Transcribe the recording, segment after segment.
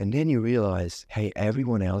And then you realize, hey,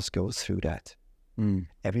 everyone else goes through that.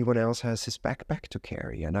 Everyone else has his backpack to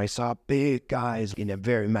carry. And I saw big guys in a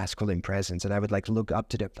very masculine presence, and I would like look up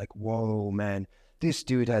to them like, whoa, man, this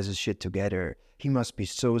dude has his shit together. He must be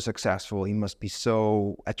so successful. He must be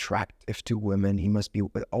so attractive to women. He must be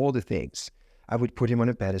all the things. I would put him on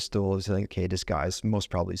a pedestal and say, okay, this guy is most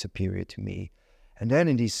probably superior to me. And then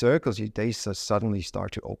in these circles, they suddenly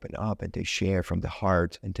start to open up and they share from the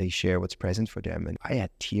heart and they share what's present for them. And I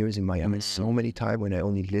had tears in my eyes so many times when I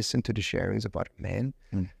only listened to the sharings about men,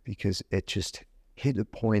 because it just hit a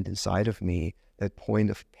point inside of me, that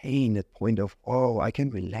point of pain, that point of, oh, I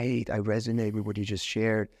can relate. I resonate with what you just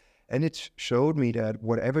shared. And it showed me that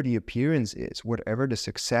whatever the appearance is, whatever the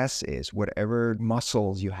success is, whatever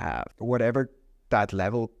muscles you have, whatever that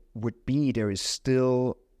level would be, there is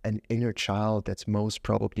still an inner child that's most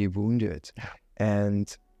probably wounded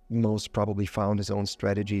and most probably found his own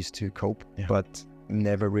strategies to cope, but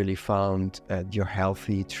never really found your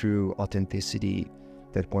healthy, true authenticity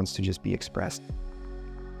that wants to just be expressed.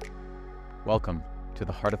 Welcome to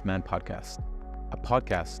the Heart of Man podcast, a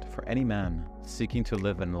podcast for any man seeking to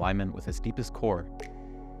live in alignment with his deepest core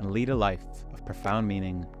and lead a life of profound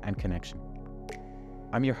meaning and connection.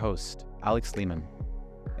 I'm your host, Alex Lehman,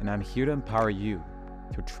 and I'm here to empower you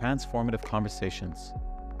through transformative conversations,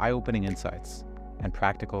 eye-opening insights, and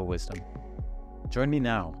practical wisdom. Join me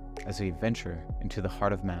now as we venture into the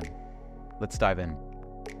heart of man. Let's dive in.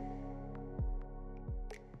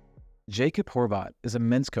 Jakob Horvat is a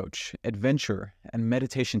men's coach, adventurer, and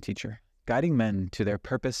meditation teacher, guiding men to their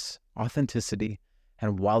purpose, authenticity,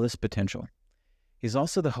 and wildest potential. He's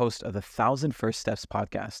also the host of the 1,000 First Steps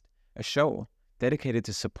podcast, a show dedicated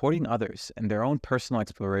to supporting others in their own personal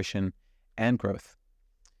exploration and growth.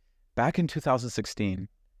 Back in 2016,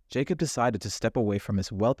 Jakob decided to step away from his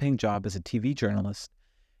well-paying job as a TV journalist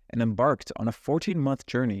and embarked on a 14-month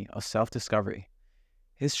journey of self-discovery.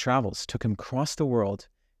 His travels took him across the world,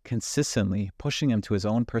 consistently pushing him to his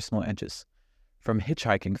own personal edges. From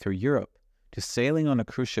hitchhiking through Europe, to sailing on a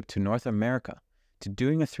cruise ship to North America, to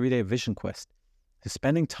doing a 3-day vision quest, to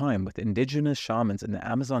spending time with indigenous shamans in the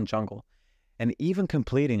Amazon jungle, and even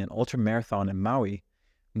completing an ultramarathon in Maui,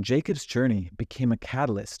 Jakob's journey became a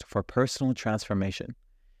catalyst for personal transformation.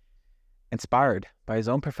 Inspired by his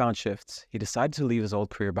own profound shifts, he decided to leave his old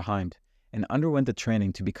career behind and underwent the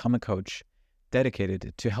training to become a coach,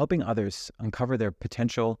 dedicated to helping others uncover their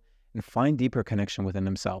potential and find deeper connection within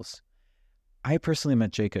themselves. I personally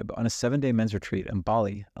met Jakob on a 7-day men's retreat in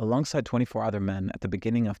Bali alongside 24 other men at the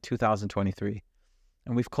beginning of 2023,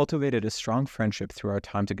 and we've cultivated a strong friendship through our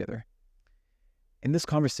time together. In this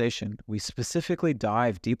conversation, we specifically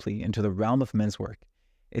dive deeply into the realm of men's work,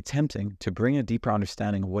 attempting to bring a deeper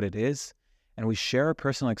understanding of what it is, and we share our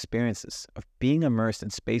personal experiences of being immersed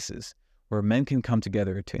in spaces where men can come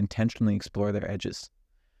together to intentionally explore their edges.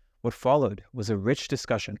 What followed was a rich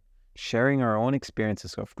discussion, sharing our own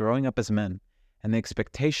experiences of growing up as men and the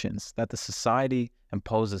expectations that the society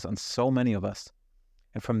imposes on so many of us.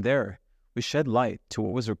 And from there, we shed light to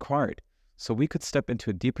what was required so we could step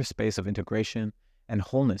into a deeper space of integration and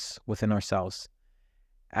wholeness within ourselves.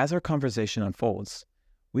 As our conversation unfolds,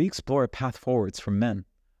 we explore a path forwards for men,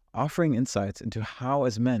 offering insights into how,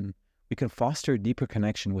 as men, we can foster a deeper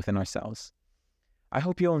connection within ourselves. I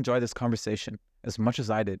hope you'll enjoy this conversation as much as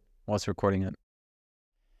I did whilst recording it.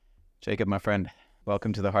 Jakob, my friend,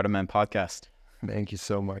 welcome to the Heart of Man podcast. Thank you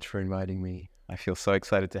so much for inviting me. I feel so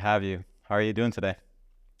excited to have you. How are you doing today?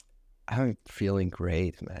 I'm feeling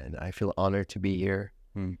great, man. I feel honored to be here.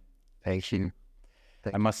 Thank you.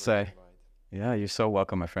 I must say, yeah, you're so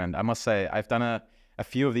welcome, my friend. I must say, I've done a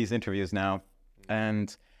few of these interviews now,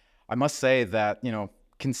 and I must say that,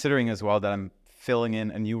 considering as well that I'm filling in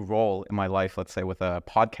a new role in my life, let's say with a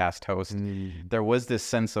podcast host, there was this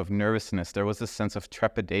sense of nervousness. There was this sense of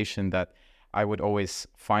trepidation that I would always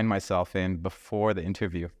find myself in before the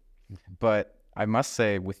interview. But I must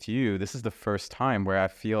say with you, this is the first time where I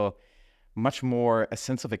feel much more a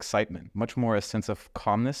sense of excitement, much more a sense of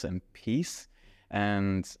calmness and peace.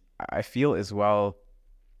 And I feel as well,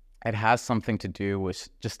 it has something to do with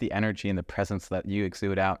just the energy and the presence that you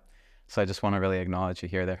exude out. So I just want to really acknowledge you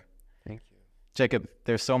here there. Thank you. Jakob,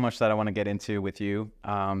 there's so much that I want to get into with you,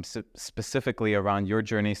 specifically around your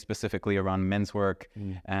journey, specifically around men's work,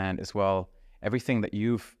 and as well, everything that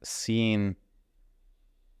you've seen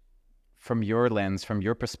from your lens, from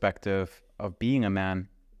your perspective of being a man.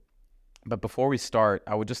 But before we start,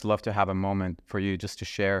 I would just love to have a moment for you just to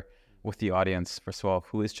share with the audience, first of all,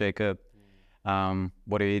 who is Jakob?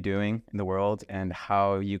 What are you doing in the world, and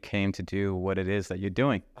how you came to do what it is that you're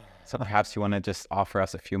doing? So perhaps you want to just offer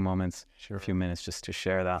us a few moments, Sure. a few minutes just to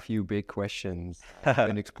share A that. few big questions. I've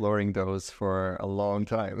been exploring those for a long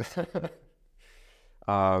time.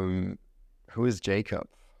 Who is Jakob?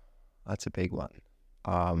 That's a big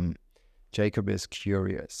one. Jakob is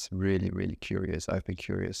curious, really, really curious. I've been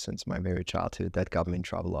curious since my very childhood. That got me in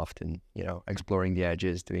trouble often, exploring the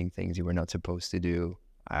edges, doing things you were not supposed to do.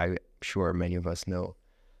 I'm sure many of us know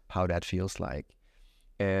how that feels like.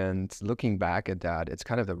 And looking back at that, it's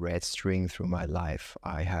kind of the red string through my life.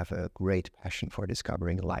 I have a great passion for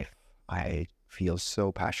discovering life. I feel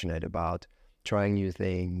so passionate about trying new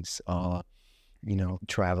things,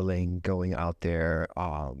 traveling, going out there,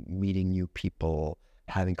 meeting new people,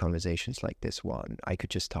 having conversations like this one. I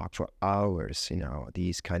could just talk for hours,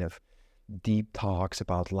 these kind of deep talks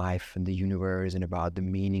about life and the universe and about the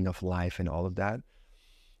meaning of life and all of that.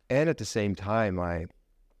 And at the same time, I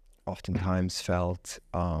oftentimes felt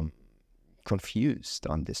confused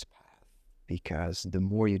on this path, because the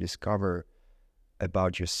more you discover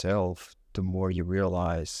about yourself, the more you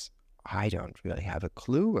realize, I don't really have a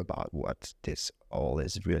clue about what this all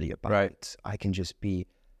is really about. Right. I can just be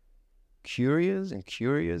curious and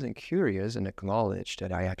curious and curious and acknowledge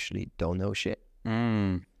that I actually don't know shit.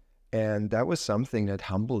 Mm. And that was something that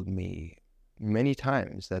humbled me many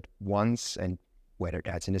times, that once, and whether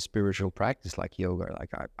that's in a spiritual practice like yoga,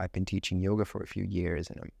 like I've been teaching yoga for a few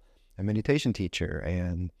years, and I'm a meditation teacher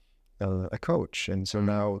and a coach. And so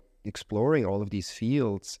now exploring all of these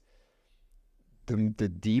fields, the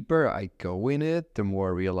deeper I go in it, the more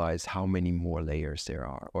I realize how many more layers there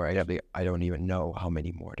are, or I don't even know how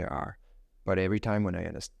many more there are. But every time when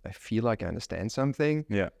I feel like I understand something,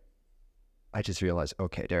 Yeah. I just realize,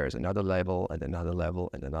 okay, there is another level and another level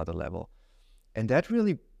and another level. And that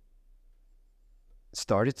really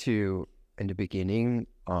started to, in the beginning,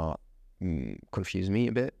 confuse me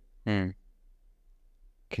a bit,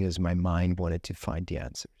 because my mind wanted to find the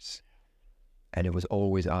answers. And it was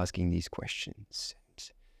always asking these questions.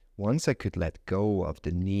 And once I could let go of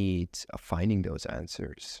the need of finding those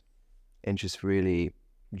answers and just really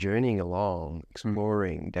journeying along,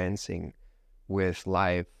 exploring, dancing with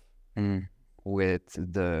life, with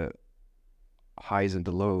the highs and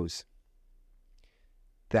the lows,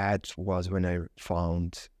 that was when I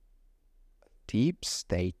found a deep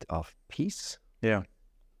state of peace. Yeah.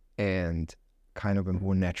 And kind of a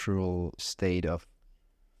more natural state of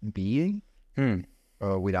being,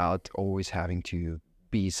 without always having to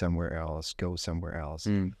be somewhere else, go somewhere else.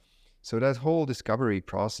 So that whole discovery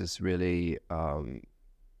process really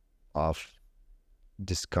of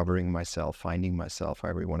discovering myself, finding myself,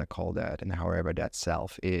 however you want to call that, and however that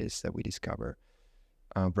self is that we discover,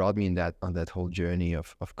 brought me on that whole journey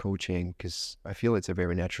of coaching, because I feel it's a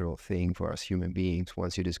very natural thing for us human beings.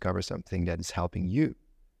 Once you discover something that is helping you,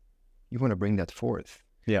 you want to bring that forth.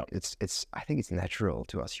 Yeah. I think it's natural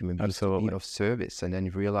to us human beings Absolutely. to be of service, and then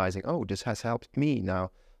realizing, oh, this has helped me.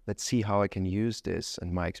 Now let's see how I can use this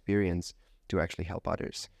and my experience to actually help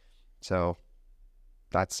others. So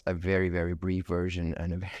that's a very, very brief version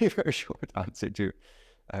and a very, very short answer to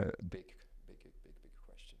a big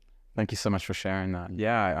question. Thank you so much for sharing that.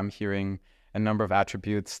 Yeah, I'm hearing a number of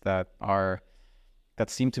attributes that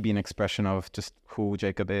seem to be an expression of just who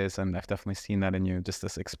Jakob is, and I've definitely seen that in you, just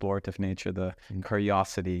this explorative nature, the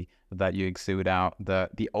curiosity that you exude out,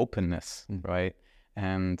 the openness, right?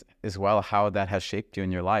 And as well, how that has shaped you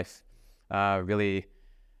in your life. Really,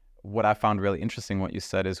 what I found really interesting, what you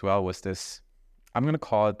said as well, was this, I'm going to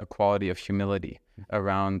call it a quality of humility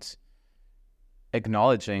around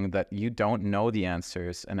acknowledging that you don't know the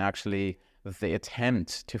answers, and actually the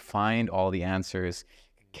attempt to find all the answers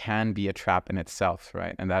can be a trap in itself,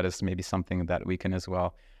 right? And that is maybe something that we can as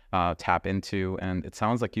well tap into. And it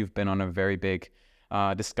sounds like you've been on a very big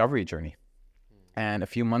discovery journey. And a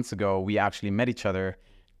few months ago, we actually met each other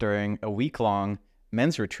during a week-long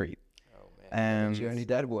men's retreat. Oh man, and what a journey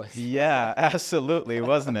that was. Yeah, absolutely,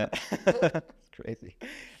 wasn't it? It's crazy.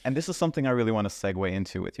 And this is something I really want to segue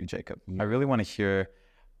into with you, Jakob. I really want to hear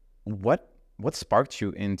what sparked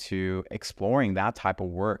you into exploring that type of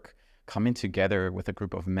work, coming together with a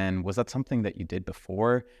group of men. Was that something that you did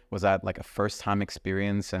before? Was that like a first-time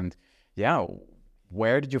experience? And yeah,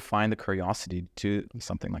 where did you find the curiosity to do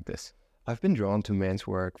something like this? I've been drawn to men's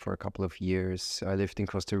work for a couple of years. I lived in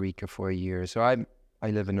Costa Rica for a year, so I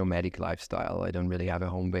live a nomadic lifestyle. I don't really have a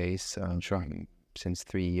home base. Since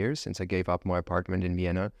 3 years, since I gave up my apartment in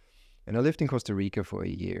Vienna. And I lived in Costa Rica for a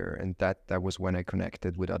year, and that was when I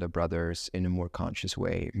connected with other brothers in a more conscious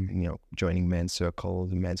way, joining men's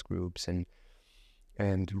circles, men's groups,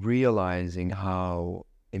 and realizing how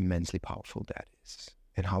immensely powerful that is,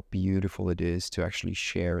 and how beautiful it is to actually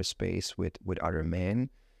share a space with other men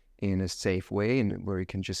in a safe way, and where you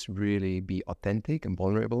can just really be authentic and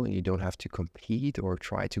vulnerable, and you don't have to compete or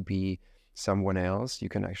try to be someone else. You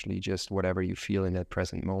can actually just, whatever you feel in that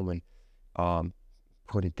present moment,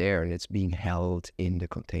 put it there, and it's being held in the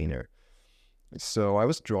container. So I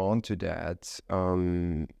was drawn to that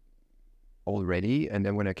already. And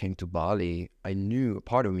then when I came to Bali, a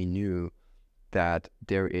part of me knew that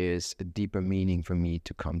there is a deeper meaning for me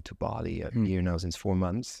to come to Bali. I'm here now since 4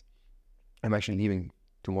 months. I'm actually leaving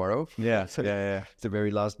tomorrow. Yeah, So yeah. it's the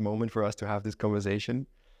very last moment for us to have this conversation.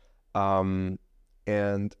 And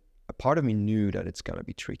a part of me knew that it's going to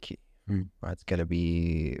be tricky. Right? It's going to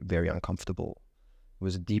be very uncomfortable. It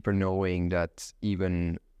was a deeper knowing that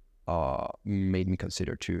even made me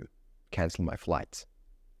consider to cancel my flights.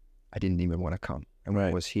 I didn't even want to come. And when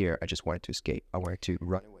I was here, I just wanted to escape. I wanted to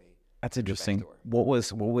run away. That's interesting. What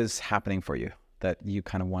was happening for you that you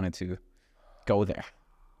kind of wanted to go there?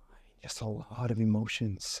 Just a lot of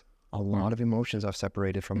emotions. A lot of emotions. I've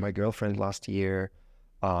separated from my girlfriend last year.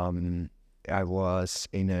 I was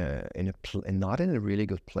not in a really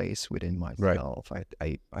good place within myself.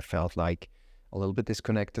 I felt like a little bit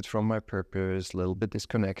disconnected from my purpose, a little bit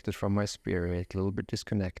disconnected from my spirit, a little bit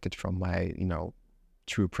disconnected from my,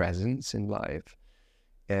 true presence in life.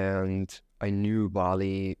 And I knew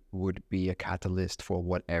Bali would be a catalyst for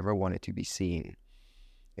whatever wanted to be seen.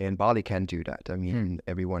 And Bali can do that. I mean,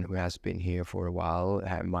 everyone who has been here for a while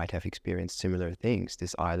might have experienced similar things.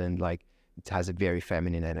 This island, it has a very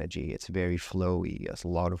feminine energy. It's very flowy. There's a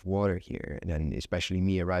lot of water here. And then especially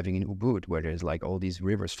me arriving in Ubud, where there's all these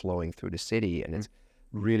rivers flowing through the city. And it's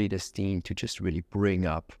really destined to just really bring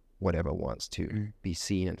up whatever wants to be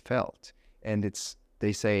seen and felt. And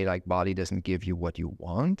they say Bali doesn't give you what you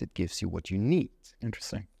want. It gives you what you need.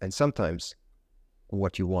 Interesting. And sometimes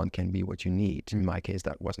what you want can be what you need. In my case,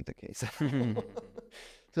 that wasn't the case.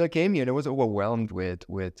 So I came here and I was overwhelmed with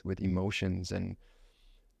emotions. And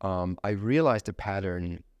I realized a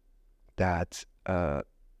pattern that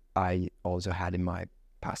I also had in my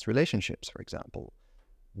past relationships, for example.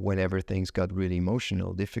 Whenever things got really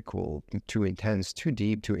emotional, difficult, too intense, too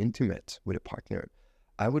deep, too intimate with a partner,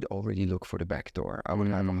 I would already look for the back door. I would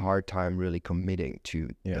have a hard time really committing to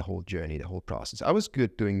the whole journey, the whole process. I was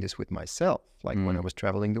good doing this with myself, when I was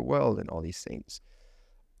traveling the world and all these things.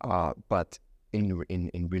 But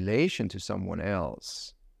in relation to someone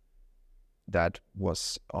else, that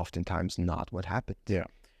was oftentimes not what happened. Yeah.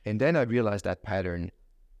 And then I realized that pattern,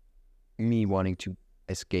 me wanting to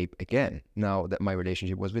escape again, now that my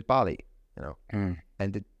relationship was with Bali, And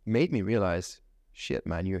it made me realize, shit,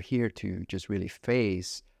 man, you're here to just really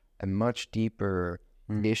face a much deeper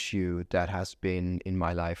issue that has been in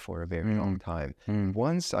my life for a very long time.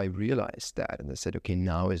 Once I realized that and I said, okay,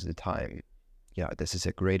 now is the time. Yeah, this is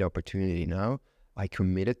a great opportunity now. I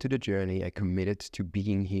committed to the journey. I committed to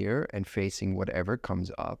being here and facing whatever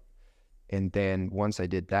comes up. And then once I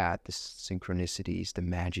did that, the synchronicities, the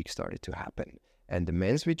magic started to happen. And the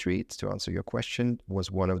men's retreats, to answer your question,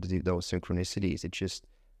 was one of those synchronicities. It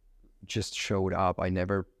just showed up.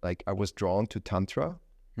 I was drawn to Tantra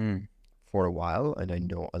for a while, and I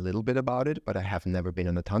know a little bit about it, but I have never been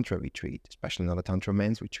on a Tantra retreat, especially not a Tantra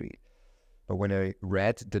men's retreat. But when I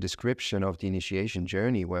read the description of the initiation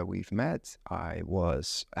journey where we've met, I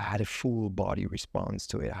had a full body response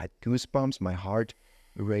to it. I had goosebumps. My heart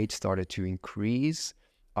rate started to increase.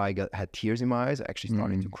 I had tears in my eyes. I actually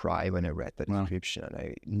started to cry when I read the description. And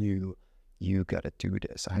I knew, you got to do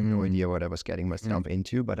this. I had no idea what I was getting myself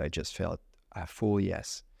into, but I just felt a full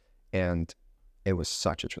yes. And it was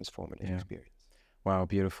such a transformative experience. Wow,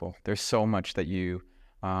 beautiful. There's so much that you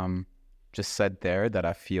just said there that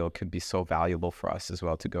I feel could be so valuable for us as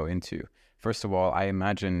well to go into. First of all, I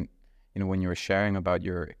imagine, when you were sharing about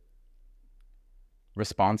your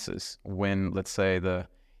responses, when, let's say, the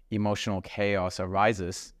emotional chaos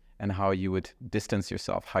arises and how you would distance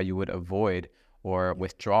yourself, how you would avoid or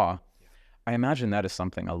withdraw, I imagine that is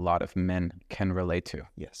something a lot of men can relate to.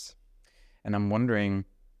 Yes. And I'm wondering,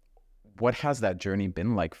 what has that journey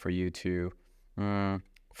been like for you to,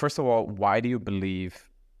 first of all, why do you believe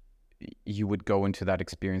you would go into that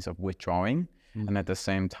experience of withdrawing? And at the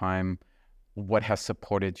same time, what has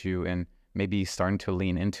supported you in maybe starting to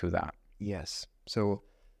lean into that? Yes. So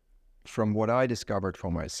from what I discovered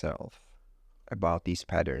for myself about these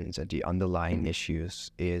patterns and the underlying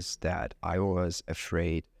issues is that I was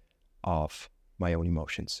afraid of my own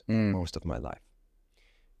emotions most of my life.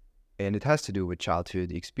 And it has to do with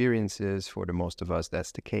childhood experiences. For the most of us,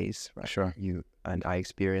 that's the case, right? Sure. You and I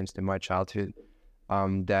experienced in my childhood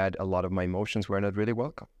that a lot of my emotions were not really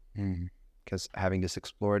welcome. Because having this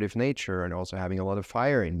explorative nature and also having a lot of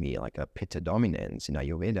fire in me, like a pitta dominance in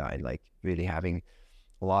Ayurveda, and really having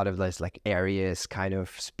a lot of less like Aries kind of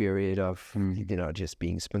spirit of, just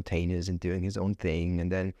being spontaneous and doing his own thing.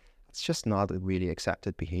 And then it's just not a really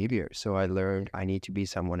accepted behavior. So I learned I need to be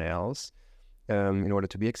someone else in order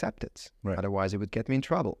to be accepted. Right. Otherwise, it would get me in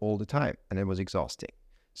trouble all the time. And it was exhausting.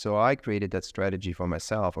 So I created that strategy for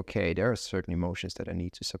myself. Okay, there are certain emotions that I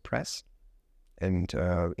need to suppress and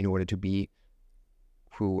in order to be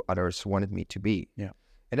who others wanted me to be. Yeah.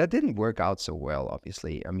 And that didn't work out so well,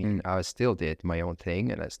 obviously. I mean, I still did my own thing,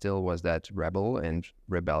 and I still was that rebel and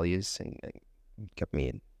rebellious, and kept me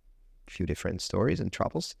in a few different stories and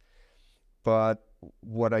troubles. But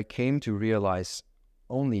what I came to realize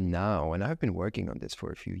only now, and I've been working on this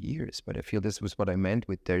for a few years, but I feel this was what I meant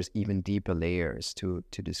with there's even deeper layers to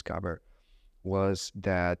discover, was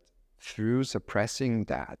that through suppressing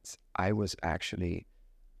that, I was actually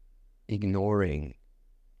ignoring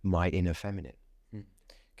my inner feminine.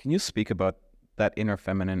 Can you speak about that inner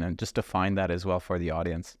feminine and just define that as well for the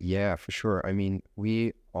audience? Yeah, for sure. I mean,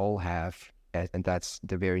 we all have, and that's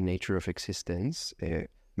the very nature of existence,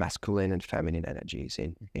 masculine and feminine energies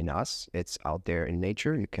in us. It's out there in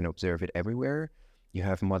nature. You can observe it everywhere. You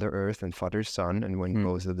have Mother Earth and Father Sun, and when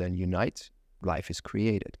both of them unite, life is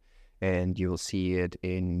created. And you will see it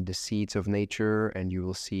in the seeds of nature, and you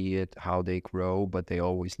will see it how they grow, but they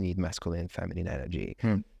always need masculine and feminine energy.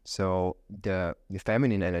 So the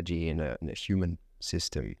feminine energy in a human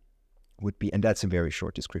system would be, and that's a very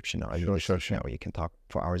short description now. Sure. You can talk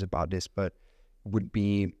for hours about this, but would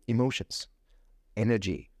be emotions,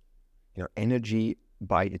 energy. Energy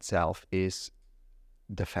by itself is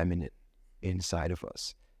the feminine inside of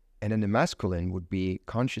us. And then the masculine would be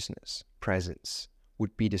consciousness, presence,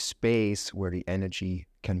 would be the space where the energy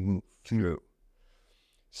can move through.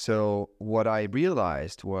 So what I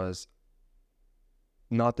realized was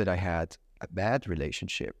not that I had a bad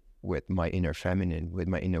relationship with my inner feminine, with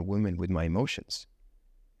my inner woman, with my emotions,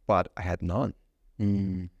 but I had none.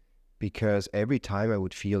 Because every time I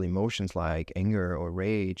would feel emotions like anger or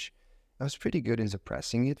rage, I was pretty good in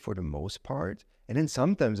suppressing it for the most part. And then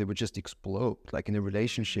sometimes it would just explode. Like in a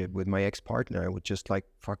relationship with my ex-partner, I would just like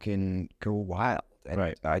fucking go wild.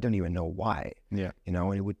 And I don't even know why. Yeah. And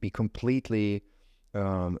it would be completely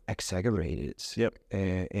exaggerated. Yep.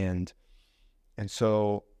 And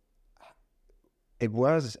so it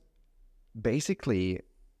was basically,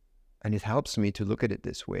 and it helps me to look at it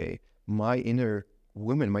this way, my inner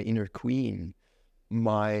woman, my inner queen,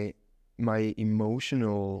 my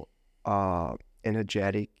emotional,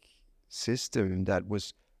 energetic system that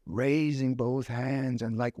was raising both hands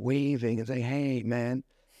and like waving and saying, hey, man,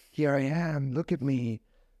 here I am. Look at me.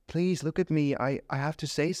 Please look at me. I have to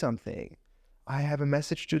say something. I have a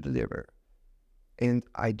message to deliver. And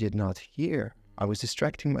I did not hear. I was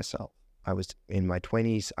distracting myself. I was in my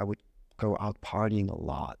 20s. I would go out partying a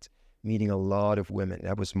lot, meeting a lot of women.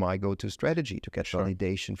 That was my go-to strategy to get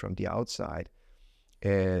validation from the outside,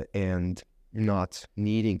 and not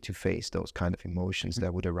needing to face those kind of emotions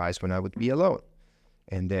that would arise when I would be alone.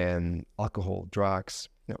 And then alcohol, drugs,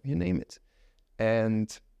 you name it.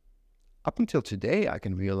 And up until today, I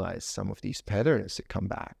can realize some of these patterns that come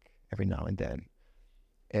back every now and then.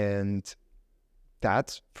 And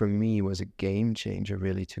that, for me, was a game changer,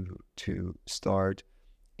 really, to start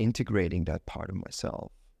integrating that part of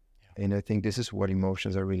myself. Yeah. And I think this is what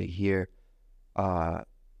emotions are really here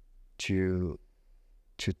to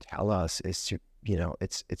tell us, is to,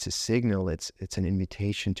 it's a signal, it's an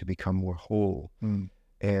invitation to become more whole.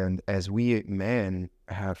 And as we men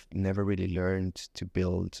have never really learned to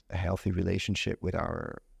build a healthy relationship with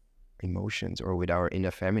our emotions or with our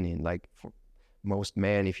inner feminine, like for most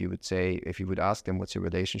men, if you would ask them, what's your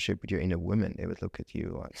relationship with your inner woman, they would look at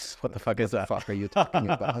you like, what the fuck is that? What the fuck are you talking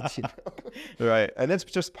about? Right. And that's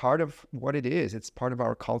just part of what it is. It's part of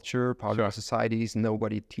our culture, part of our societies.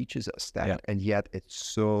 Nobody teaches us that. Yeah. And yet it's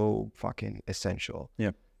so fucking essential.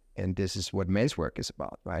 Yeah. And this is what men's work is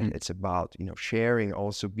about, right? It's about, sharing,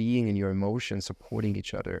 also being in your emotions, supporting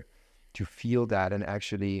each other to feel that, and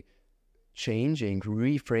actually changing,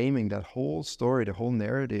 reframing that whole story, the whole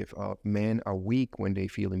narrative of men are weak when they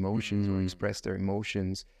feel emotions or express their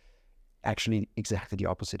emotions. Actually, exactly the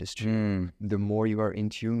opposite is true. The more you are in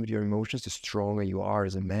tune with your emotions, the stronger you are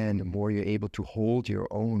as a man, the more you're able to hold your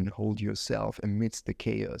own, hold yourself amidst the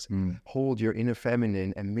chaos, hold your inner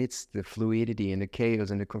feminine amidst the fluidity and the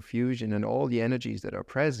chaos and the confusion and all the energies that are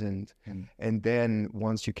present. And then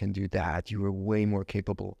once you can do that, you are way more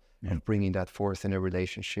capable of bringing that forth in a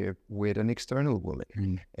relationship with an external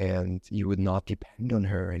woman. And you would not depend on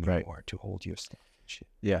her anymore to hold your stuff. much.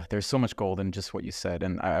 Yeah, there's so much gold in just what you said.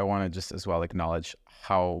 And I want to just as well acknowledge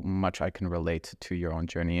how much I can relate to your own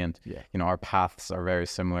journey. And, our paths are very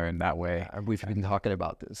similar in that way. We've been talking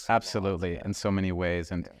about this. Absolutely, in so many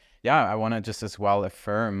ways. And I want to just as well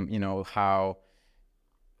affirm, how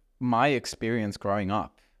my experience growing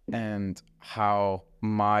up and how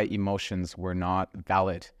my emotions were not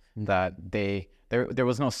valid, that there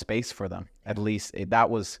was no space for them. At least that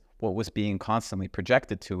was what was being constantly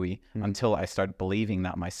projected to me until I started believing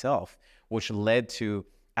that myself, which led to,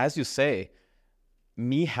 as you say,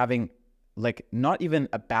 me having like not even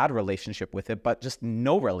a bad relationship with it, but just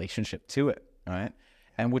no relationship to it, right?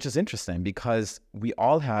 And which is interesting because we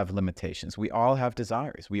all have limitations. We all have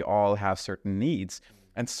desires. We all have certain needs.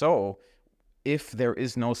 And so if there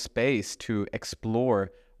is no space to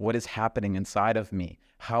explore what is happening inside of me,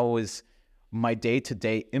 how is my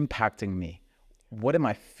day-to-day impacting me? What am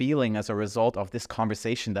I feeling as a result of this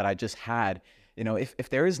conversation that I just had? If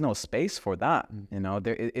there is no space for that,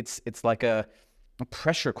 it's like a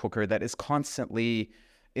pressure cooker that is constantly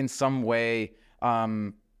in some way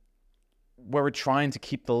where we're trying to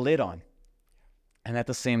keep the lid on. And at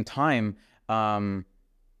the same time,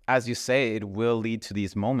 as you say, it will lead to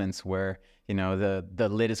these moments where, the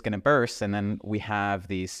lid is going to burst, and then we have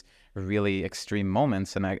these really extreme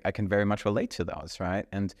moments, and I can very much relate to those, right?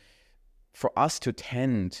 And for us to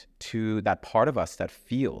tend to that part of us that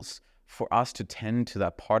feels, for us to tend to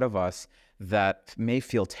that part of us that may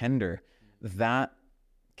feel tender, that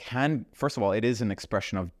can, first of all, it is an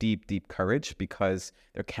expression of deep, deep courage because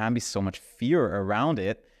there can be so much fear around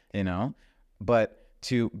it, but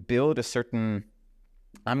to build a certain,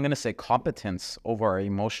 I'm going to say, competence over our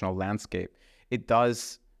emotional landscape, it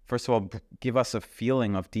does, first of all, give us a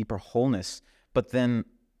feeling of deeper wholeness, but then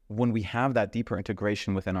when we have that deeper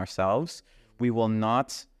integration within ourselves, we will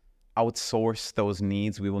not outsource those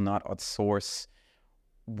needs. We will not outsource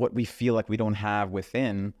what we feel like we don't have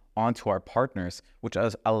within onto our partners, which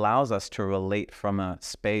allows us to relate from a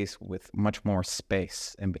space with much more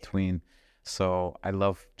space in between. So I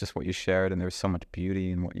love just what you shared, and there's so much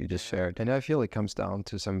beauty in what you just shared. And I feel it comes down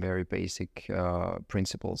to some very basic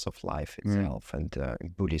principles of life itself. And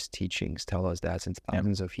Buddhist teachings tell us that since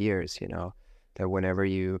thousands of years, that whenever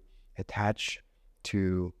you attach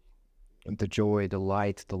to the joy, the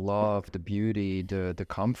light, the love, the beauty, the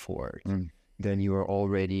comfort, then you are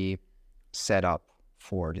already set up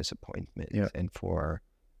for disappointment and for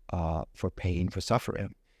pain, for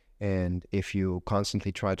suffering. And if you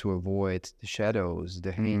constantly try to avoid the shadows,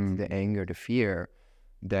 the hate, the anger, the fear,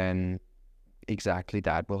 then exactly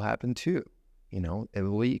that will happen too. It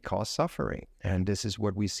will cause suffering. And this is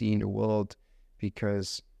what we see in the world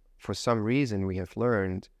because for some reason we have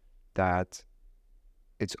learned that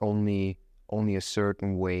it's only a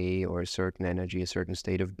certain way or a certain energy, a certain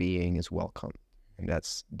state of being is welcome. And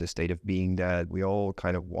that's the state of being that we all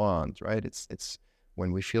kind of want, right? It's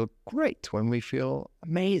when we feel great, when we feel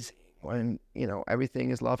amazing, when, everything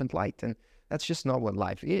is love and light. And that's just not what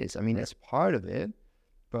life is. I mean, that's part of it,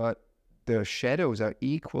 but the shadows are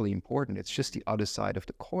equally important. It's just the other side of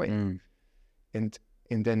the coin. And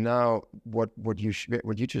then now what you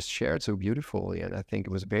just shared so beautifully, and I think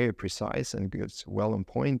it was very precise and it's well on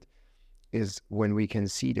point, is when we can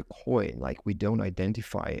see the coin, like we don't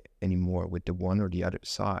identify anymore with the one or the other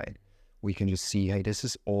side. We can just see, hey, this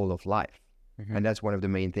is all of life. And that's one of the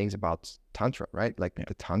main things about Tantra, right? Like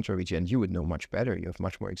the Tantra region, you would know much better. You have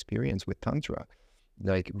much more experience with Tantra,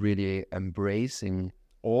 like really embracing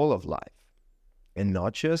all of life and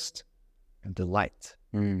not just the light,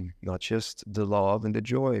 not just the love and the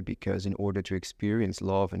joy, because in order to experience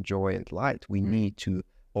love and joy and light, we need to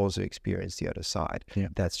also experience the other side.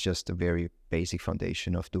 That's just a very basic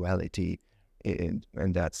foundation of duality. And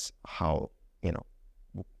that's how,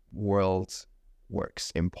 world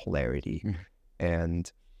works in polarity.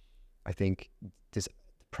 And I think these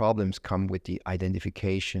problems come with the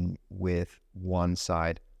identification with one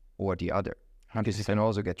side or the other. Because you can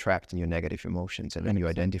also get trapped in your negative emotions and then you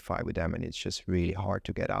identify with them and it's just really hard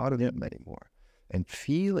to get out of them anymore. And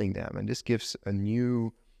feeling them, and this gives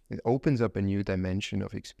it opens up a new dimension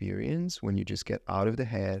of experience when you just get out of the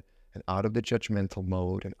head and out of the judgmental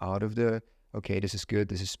mode and out of the, okay, this is good,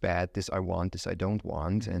 this is bad, this I want, this I don't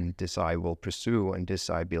want, and this I will pursue, and this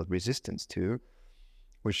I build resistance to,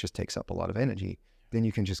 which just takes up a lot of energy. Then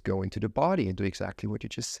you can just go into the body and do exactly what you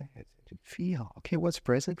just said. Feel, okay, what's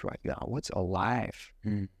present right now? What's alive?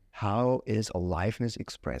 How is aliveness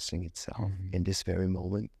expressing itself in this very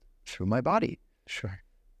moment through my body? Sure.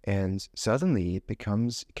 And suddenly it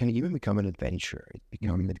can even become an adventure.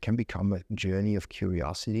 It can become a journey of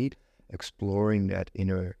curiosity, exploring that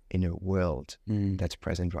inner world that's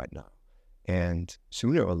present right now. And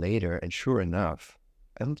sooner or later, and sure enough,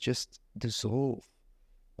 it'll just dissolve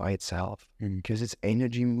by itself because it's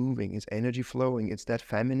energy moving, it's energy flowing. It's that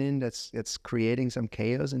feminine that's creating some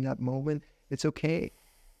chaos in that moment. It's okay.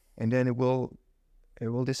 And then it will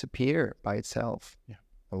disappear by itself. Yeah.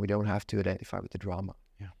 And we don't have to identify with the drama.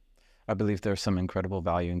 Yeah. I believe there's some incredible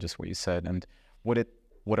value in just what you said. And what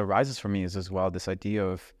arises for me is as well this idea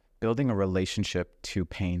of building a relationship to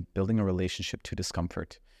pain, building a relationship to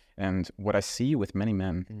discomfort. And what I see with many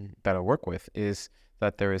men that I work with is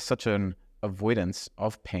that there is such an avoidance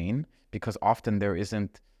of pain because often there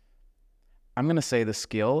isn't, I'm going to say, the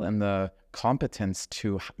skill and the competence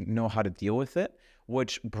to know how to deal with it,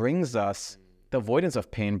 which brings us, the avoidance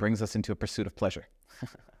of pain brings us into a pursuit of pleasure.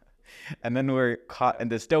 And then we're caught in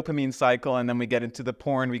this dopamine cycle, and then we get into the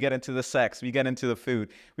porn, we get into the sex, we get into the food,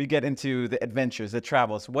 we get into the adventures, the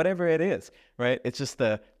travels, whatever it is, right? It's just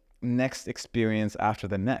the next experience after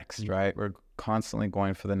the next, right? We're constantly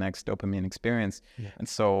going for the next dopamine experience. Yeah. And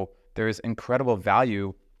so there is incredible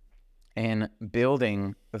value in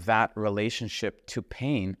building that relationship to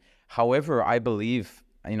pain. However, I believe,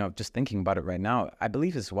 just thinking about it right now, I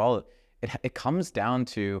believe as well, it comes down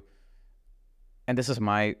to, and this is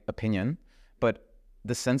my opinion, but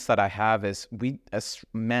the sense that I have is we as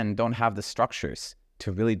men don't have the structures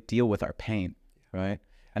to really deal with our pain, right?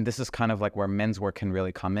 And this is kind of like where men's work can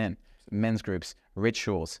really come in. Men's groups,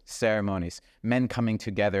 rituals, ceremonies, men coming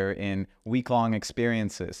together in week-long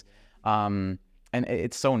experiences. And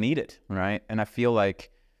it's so needed, right? And I feel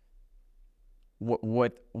like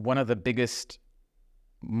what one of the biggest,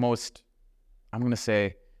 most, I'm going to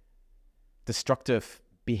say, destructive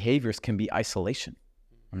behaviors can be isolation,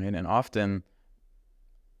 right? And often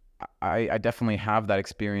I definitely have that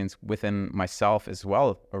experience within myself as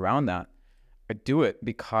well around that. I do it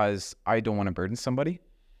because I don't want to burden somebody,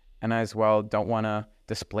 and I as well don't want to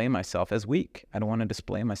display myself as weak. I don't want to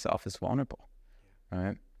display myself as vulnerable,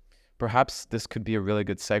 right? Perhaps this could be a really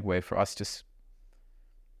good segue for us to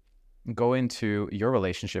go into your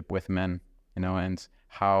relationship with men, and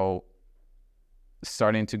how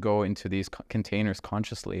starting to go into these containers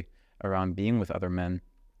consciously around being with other men,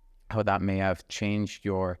 how that may have changed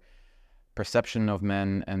your perception of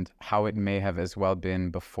men and how it may have as well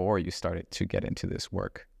been before you started to get into this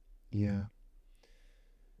work. Yeah.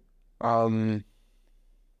 So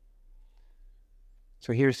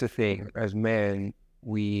here's the thing. As men,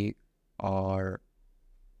 we are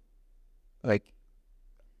like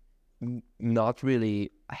not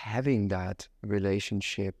really having that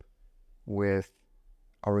relationship with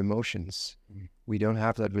our emotions. We don't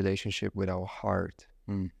have that relationship with our heart.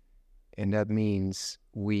 And that means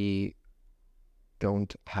we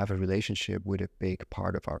don't have a relationship with a big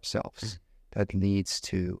part of ourselves. That leads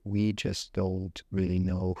to, we just don't really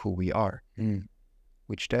know who we are.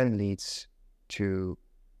 Which then leads to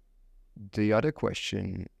the other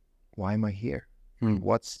question, why am I here?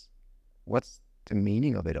 What's the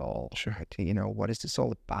meaning of it all? Sure. What is this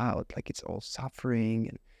all about? Like, it's all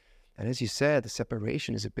suffering. And as you said, the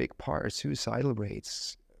separation is a big part. Suicidal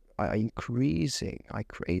rates are increasing like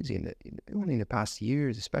crazy only in the past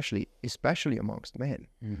years, especially amongst men.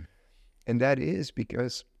 And that is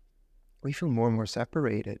because we feel more and more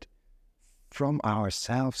separated from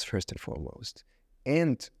ourselves, first and foremost.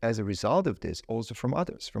 And as a result of this, also from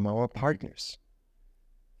others, from our partners,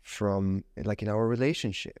 from, like, in our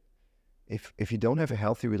relationship. If you don't have a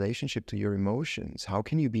healthy relationship to your emotions, how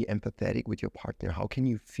can you be empathetic with your partner? How can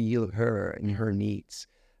you feel her and her needs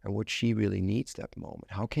and what she really needs that moment?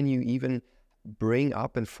 How can you even bring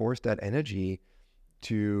up and force that energy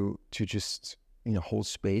to just, hold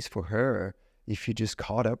space for her if you're just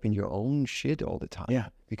caught up in your own shit all the time? Yeah.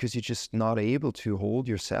 Because you're just not able to hold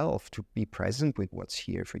yourself, to be present with what's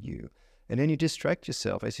here for you. And then you distract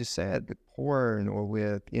yourself, as you said, with porn or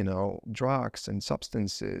with, drugs and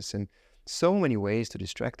substances, and so many ways to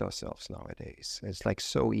distract ourselves nowadays. It's like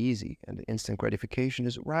so easy, and the instant gratification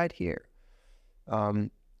is right here.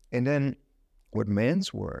 And then what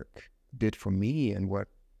men's work did for me, and what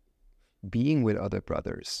being with other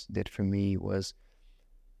brothers did for me, was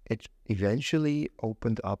it eventually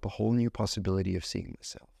opened up a whole new possibility of seeing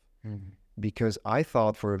myself. Because I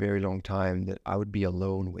thought for a very long time that I would be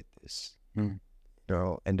alone with this, and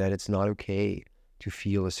that it's not okay to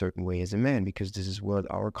feel a certain way as a man, because this is what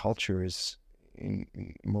our culture is, in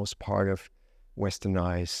most part of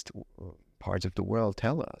westernized parts of the world,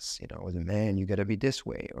 tell us. As a man, you got to be this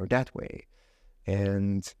way or that way,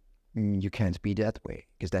 and you can't be that way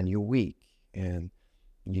because then you're weak, and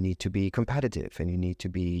you need to be competitive, and you need to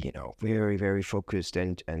be, very, very focused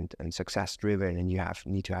and success driven, and you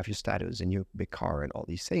need to have your status and your big car and all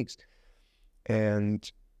these things. And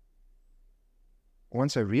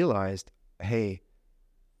once I realized, hey,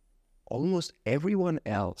 almost everyone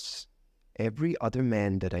else, every other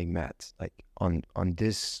man that I met, like on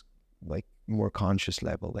this like more conscious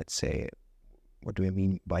level, let's say, what do I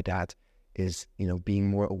mean by that? Is, you know, being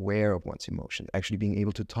more aware of one's emotions, actually being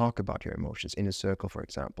able to talk about your emotions in a circle, for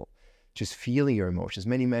example, just feeling your emotions.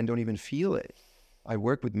 Many men don't even feel it. I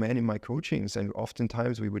work with men in my coachings, and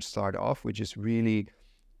oftentimes we would start off with just really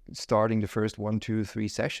starting the first 1, 2, 3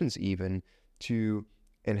 sessions even to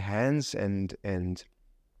enhance and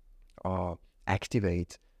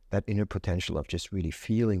activate that inner potential of just really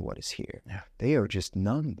feeling what is here. Yeah. They are just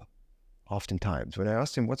numb oftentimes. When I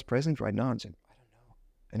ask them what's present right now, I'm saying, I don't know.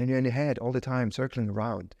 And then you're in the head all the time, circling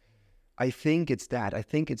around. I think it's that.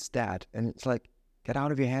 And it's like, get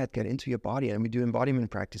out of your head, get into your body. And we do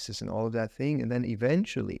embodiment practices and all of that thing. And then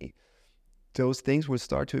eventually those things will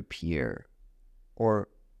start to appear, or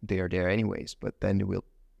they are there anyways, but then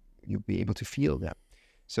you'll be able to feel them.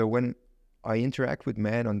 So when I interact with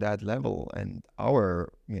men on that level, and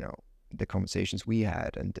the conversations we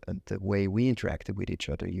had and the way we interacted with each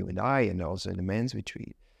other, you and I, and also in the men's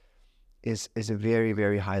retreat, is a very,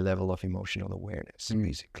 very high level of emotional awareness,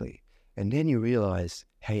 basically. And then you realize,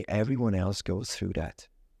 hey, everyone else goes through that.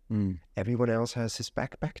 Everyone else has his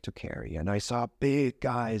backpack to carry. And I saw big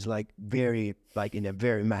guys, like in a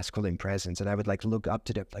very masculine presence. And I would like look up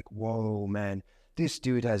to them like, whoa, man, this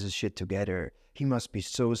dude has his shit together. He must be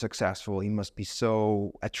so successful. He must be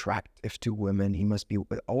so attractive to women. He must be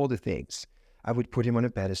all the things. I would put him on a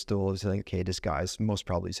pedestal. It's like, okay, this guy's most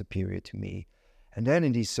probably superior to me. And then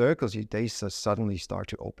in these circles, they suddenly start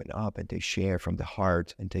to open up, and they share from the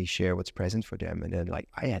heart, and they share what's present for them. And then, like,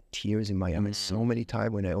 I had tears in my eyes so many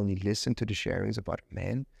times when I only listened to the sharings about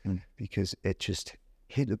men, because it just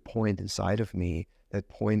hit a point inside of me, that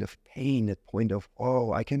point of pain, that point of,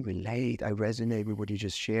 oh, I can relate. I resonate with what you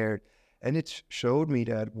just shared. And it showed me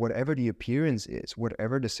that whatever the appearance is,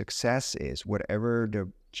 whatever the success is, whatever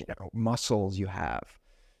the muscles you have,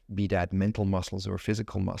 be that mental muscles or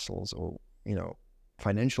physical muscles or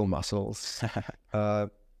financial muscles,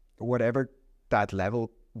 whatever that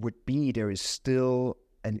level would be, there is still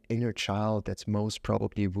an inner child that's most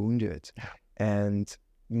probably wounded and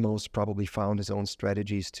most probably found his own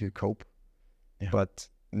strategies to cope, but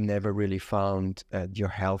never really found your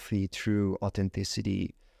healthy, true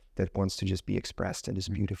authenticity that wants to just be expressed in this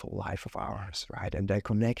beautiful life of ours, right? And that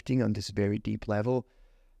connecting on this very deep level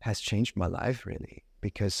has changed my life, really,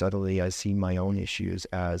 because suddenly I see my own issues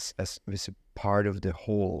as a part of the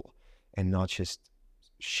whole and not just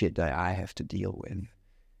shit that I have to deal with.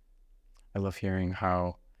 I love hearing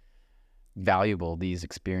how valuable these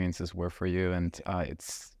experiences were for you. And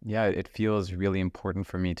it feels really important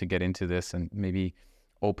for me to get into this and maybe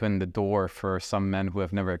open the door for some men who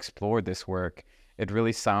have never explored this work. It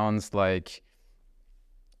really sounds like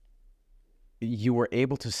you were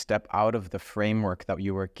able to step out of the framework that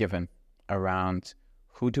you were given around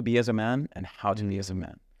who to be as a man and how to be as a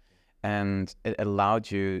man. And it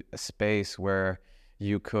allowed you a space where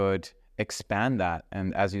you could expand that.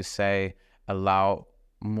 And as you say, allow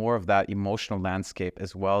more of that emotional landscape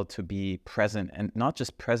as well to be present, and not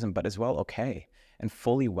just present, but as well okay and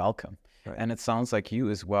fully welcome. Right. And it sounds like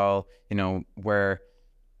you as well, where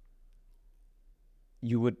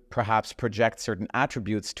you would perhaps project certain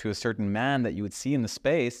attributes to a certain man that you would see in the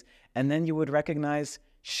space, and then you would recognize,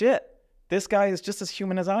 shit, this guy is just as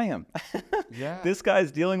human as I am. This guy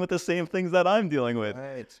is dealing with the same things that I'm dealing with.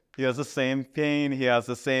 Right. He has the same pain. He has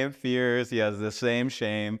the same fears. He has the same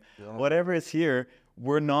shame. Yeah. Whatever is here,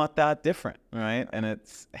 we're not that different, right? And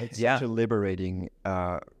it's such a liberating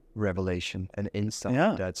revelation and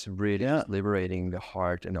insight that's really just liberating the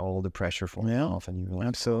heart, and all the pressure falls off. And you're like,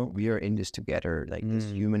 absolutely, we are in this together. Like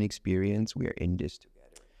this human experience, we are in this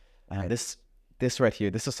together. This right here,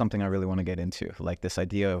 this is something I really want to get into, like this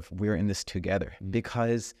idea of we're in this together,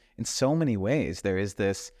 because in so many ways there is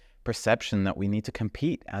this perception that we need to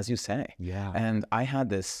compete, as you say. Yeah. And I had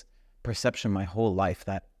this perception my whole life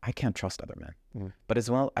that I can't trust other men. But as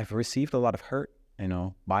well, I've received a lot of hurt,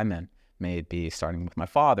 by men. May it be starting with my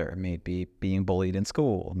father, may it be being bullied in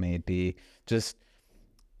school, may it be just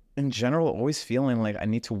in general always feeling like I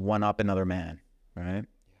need to one up another man, right?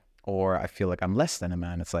 Or I feel like I'm less than a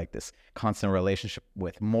man. It's like this constant relationship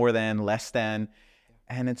with more than, less than.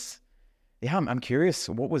 And it's, I'm curious,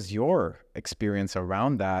 what was your experience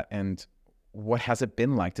around that? And what has it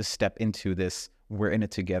been like to step into this, we're in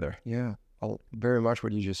it together? Yeah, very much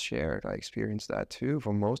what you just shared. I experienced that too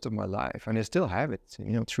for most of my life. And I still have it,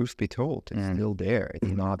 truth be told. It's still there.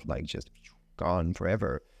 It's not like just gone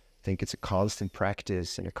forever. think it's a constant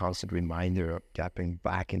practice and a constant reminder of tapping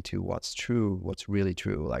back into what's true, what's really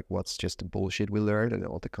true, like what's just the bullshit we learned and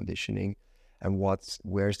all the conditioning, and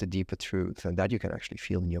where's the deeper truth, and that you can actually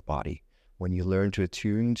feel in your body. When you learn to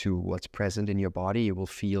attune to what's present in your body, you will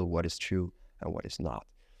feel what is true and what is not.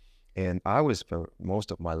 And I was, for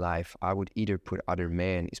most of my life, I would either put other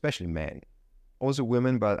men, especially men, also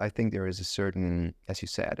women, but I think there is a certain, as you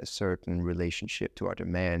said, a certain relationship to other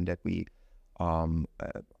men that we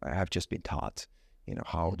have just been taught. You know,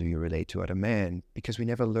 how do you relate to other men? Because we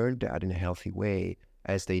never learned that in a healthy way,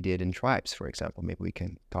 as they did in tribes, for example. Maybe we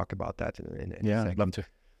can talk about that in a second. I'd love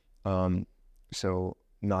to. So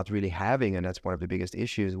not really having, and that's one of the biggest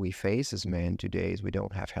issues we face as men today, is we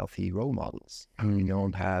don't have healthy role models. We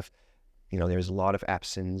don't have, there's a lot of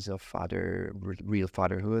absence of real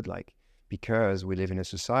fatherhood, like, because we live in a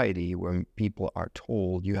society where people are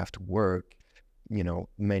told you have to work.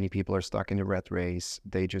 Many people are stuck in the rat race.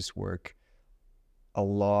 They just work a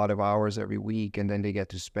lot of hours every week, and then they get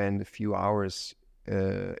to spend a few hours,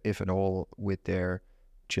 if at all, with their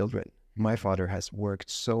children. My father has worked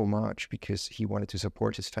so much because he wanted to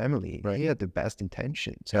support his family. Right. He had the best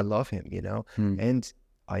intentions. I love him, and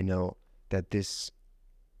I know that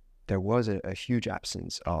there was a huge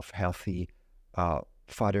absence of healthy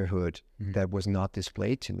fatherhood that was not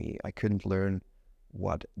displayed to me. I couldn't learn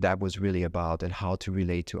what that was really about, and how to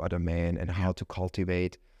relate to other men, and how to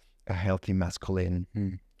cultivate a healthy masculine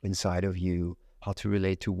inside of you, how to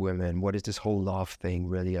relate to women. What is this whole love thing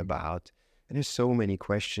really about? And there's so many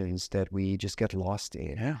questions that we just get lost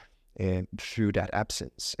in through that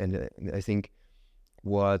absence. And I think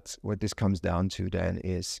what this comes down to then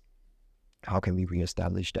is, how can we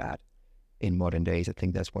reestablish that in modern days? I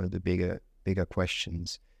think that's one of the bigger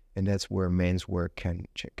questions, and that's where men's work can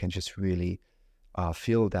just really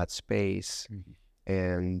fill that space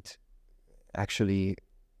and actually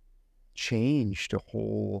change the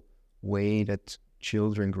whole way that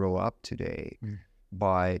children grow up today,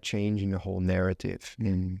 by changing the whole narrative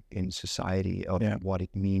in society of what it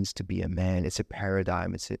means to be a man. It's a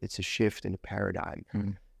paradigm. It's a shift in a paradigm.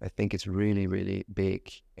 I think it's really, really big,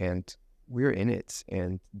 and we're in it.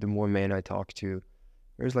 And the more men I talk to,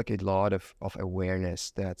 there's like a lot of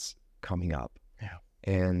awareness that's coming up. Yeah.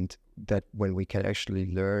 And that when we can actually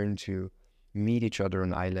learn to meet each other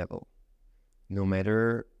on eye level, no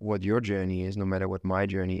matter what your journey is, no matter what my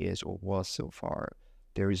journey is or was so far,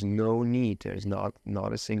 there is no need, there's not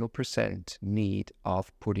a single % need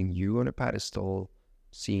of putting you on a pedestal,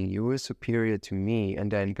 seeing you as superior to me,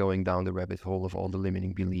 and then going down the rabbit hole of all the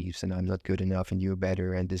limiting beliefs, and I'm not good enough and you're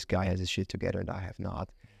better, and this guy has his shit together and I have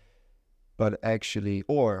not. But actually,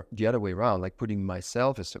 or the other way around, like putting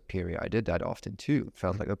myself as superior. I did that often too. It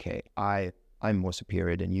felt like, okay, I'm more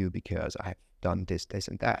superior than you because I have done this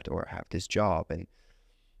and that, or I have this job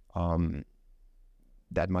and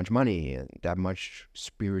that much money and that much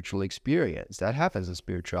spiritual experience. That happens in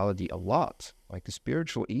spirituality a lot. Like the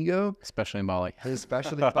spiritual ego. Especially in Bali.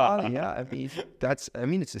 Especially in Bali, yeah. I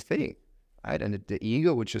mean, it's a thing, right? And the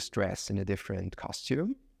ego would just dress in a different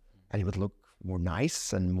costume, and it would look more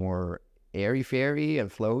nice and more airy-fairy and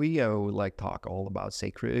flowy. I would like talk all about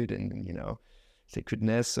sacred and,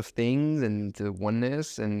 sacredness of things and the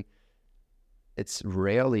oneness, and it's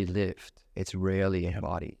rarely lived. It's rarely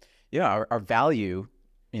embodied. Yeah, our value,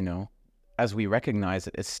 as we recognize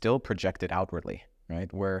it, is still projected outwardly,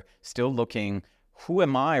 right? We're still looking, who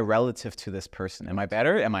am I relative to this person? Am I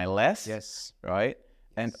better? Am I less? Yes. Right?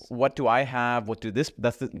 And what do I have? What does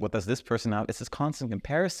this person have? It's this constant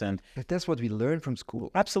comparison. But that's what we learn from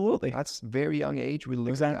school. Absolutely. That's very young age. We learn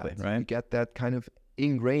exactly, that. Right? We get that kind of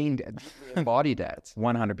ingrained and embody that.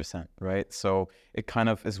 100%, right? So it kind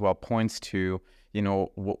of as well points to,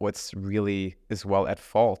 what's really as well at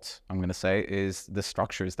fault, I'm going to say, is the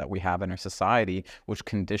structures that we have in our society, which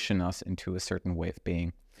condition us into a certain way of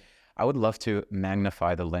being. I would love to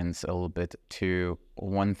magnify the lens a little bit to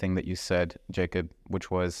one thing that you said, Jakob, which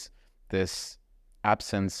was this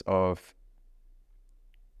absence of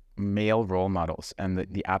male role models and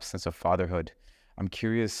the absence of fatherhood. I'm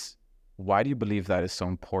curious, why do you believe that is so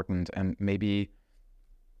important? And maybe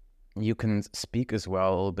you can speak as well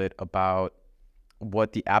a little bit about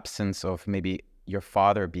what the absence of maybe your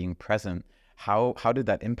father being present, how did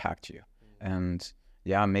that impact you? And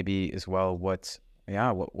maybe as well, what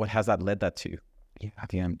has that led that to at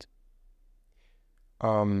the end?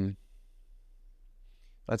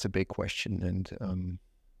 That's a big question, and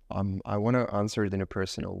I want to answer it in a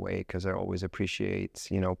personal way, because I always appreciate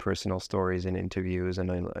personal stories in interviews,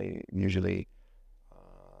 and I usually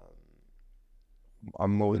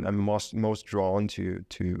I'm most drawn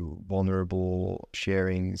to vulnerable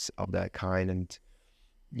sharings of that kind. And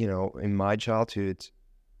you know, in my childhood,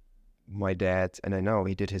 my dad, and I know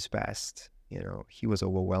he did his best, you know, he was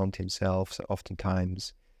overwhelmed himself. So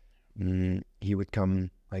oftentimes he would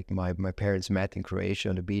come, like my parents met in Croatia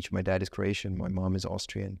on the beach. My dad is Croatian, my mom is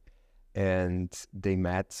Austrian. And they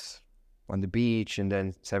met on the beach. And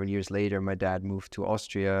then 7 years later, my dad moved to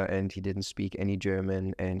Austria and he didn't speak any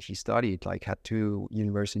German. And he studied, like had 2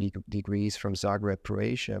 university degrees from Zagreb,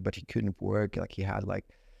 Croatia, but he couldn't work. Like he had like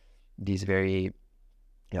these very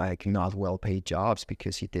like not well paid jobs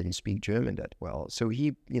because he didn't speak German that well. So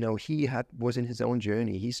he, you know, was in his own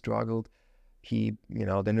journey. He struggled. He, you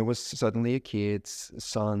know, then there was suddenly a kid's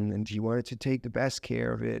son and he wanted to take the best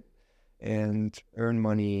care of it and earn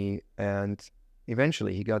money. And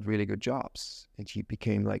eventually he got really good jobs and he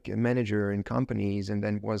became like a manager in companies and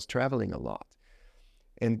then was traveling a lot.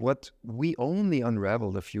 And what we only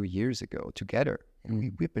unraveled a few years ago together,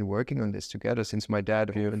 and we've been working on this together since my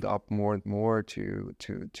dad opened up more and more to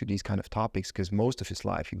these kind of topics, because most of his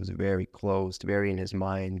life he was very closed, very in his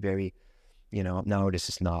mind, very, you know, no, this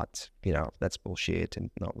is not, you know, that's bullshit,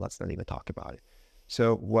 and no, let's not even talk about it.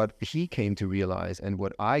 So what he came to realize and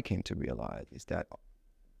what I came to realize is that,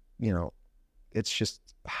 you know, it's just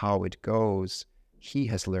how it goes. He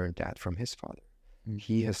has learned that from his father.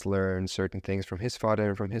 He has learned certain things from his father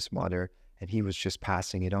and from his mother, and he was just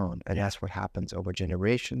passing it on. And that's what happens over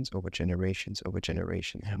generations, over generations, over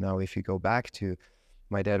generations. Yeah. Now, if you go back to,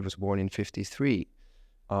 my dad was born in 1953.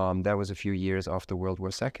 That was a few years after World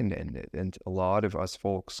War II ended. And a lot of us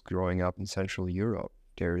folks growing up in Central Europe,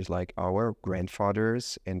 there is like our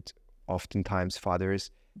grandfathers and oftentimes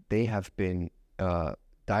fathers, they have been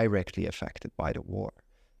directly affected by the war.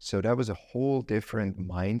 So that was a whole different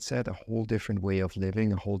mindset, a whole different way of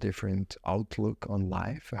living, a whole different outlook on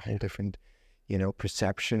life, a whole different, you know,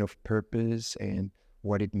 perception of purpose and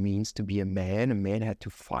what it means to be a man. A man had to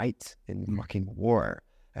fight in fucking war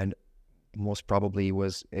and most probably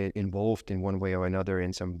was involved in one way or another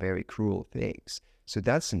in some very cruel things. So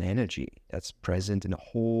that's an energy that's present in a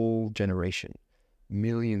whole generation,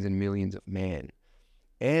 millions and millions of men.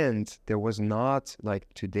 And there was not like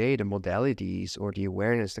today the modalities or the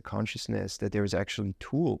awareness, the consciousness that there is actually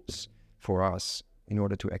tools for us in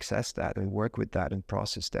order to access that and work with that and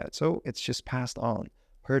process that. So it's just passed on.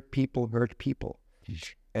 Hurt people.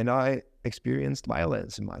 And I experienced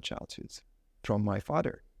violence in my childhood from my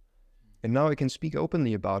father. And now I can speak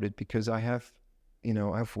openly about it because I have, you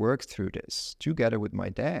know, I've worked through this together with my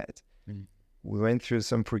dad. We went through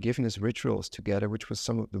some forgiveness rituals together, which was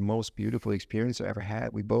some of the most beautiful experience I ever had.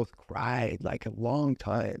 We both cried like a long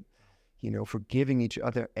time, you know, forgiving each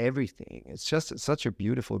other everything. It's just such a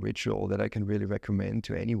beautiful ritual that I can really recommend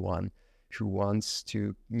to anyone who wants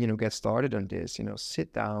to, you know, get started on this. You know,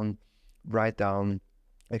 sit down, write down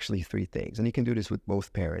actually 3 things. And you can do this with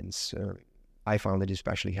both parents. I found it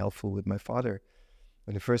especially helpful with my father.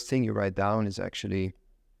 And the first thing you write down is actually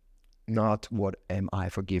not what am I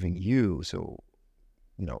forgiving you, so,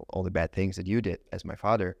 you know, all the bad things that you did as my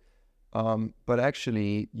father, but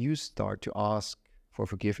actually you start to ask for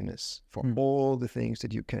forgiveness for all the things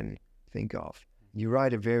that you can think of. You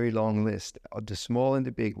write a very long list of the small and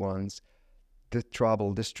the big ones, the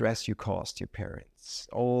trouble, the stress you caused your parents,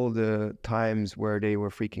 all the times where they were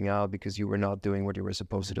freaking out because you were not doing what you were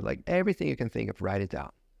supposed to do, like everything you can think of, write it down.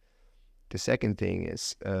 The second thing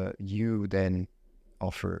is you then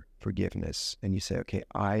offer forgiveness and you say, okay,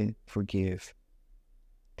 I forgive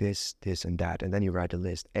this, this, and that. And then you write a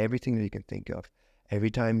list, everything that you can think of. Every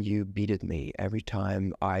time you beated me, every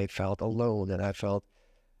time I felt alone and I felt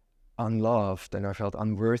unloved and I felt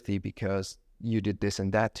unworthy because you did this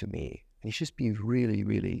and that to me. And you just be really,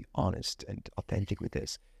 really honest and authentic with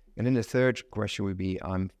this. And then the third question would be,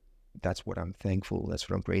 that's what I'm thankful, that's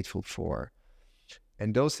what I'm grateful for.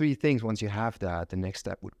 And those 3 things, once you have that, the next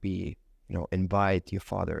step would be, you know, invite your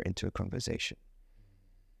father into a conversation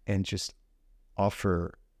and just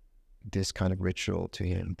offer this kind of ritual to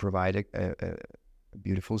him, provide a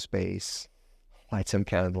beautiful space, light some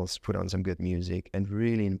candles, put on some good music, and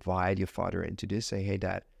really invite your father into this. Say, hey,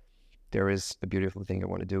 Dad, there is a beautiful thing I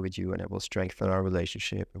want to do with you, and it will strengthen our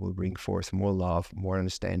relationship. It will bring forth more love, more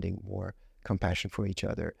understanding, more compassion for each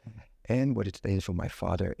other. And what it did for my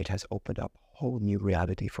father, it has opened up a whole new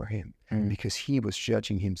reality for him because he was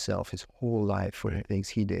judging himself his whole life for the things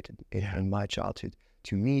he did in my childhood,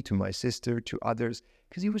 to me, to my sister, to others,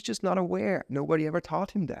 because he was just not aware. Nobody ever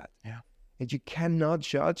taught him that. Yeah. And you cannot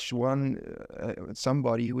judge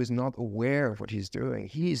somebody who is not aware of what he's doing.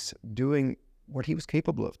 He's doing what he was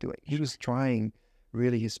capable of doing. He was trying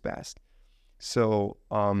really his best. So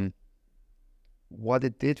what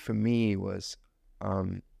it did for me was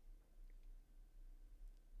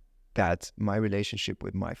that my relationship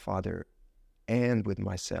with my father and with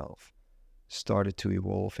myself started to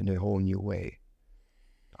evolve in a whole new way.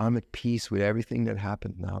 I'm at peace with everything that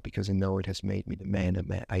happened now because I know it has made me the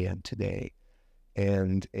man I am today.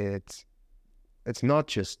 And it's not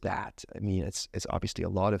just that. I mean, it's obviously a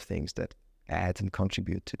lot of things that add and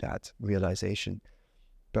contribute to that realization.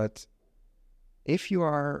 But if you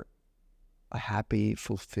are a happy,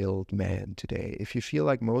 fulfilled man today, if you feel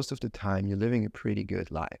like most of the time you're living a pretty good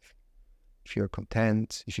life, if you're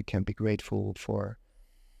content, if you can be grateful for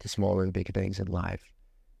the small and big things in life,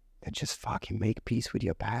 then just fucking make peace with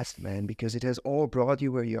your past, man, because it has all brought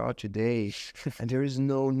you where you are today. And there is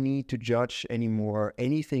no need to judge anymore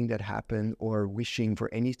anything that happened or wishing for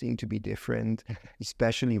anything to be different,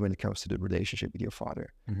 especially when it comes to the relationship with your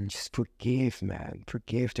father. Just forgive, man.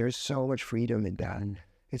 Forgive. There's so much freedom in that.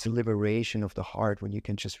 It's a liberation of the heart when you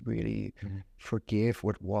can just really forgive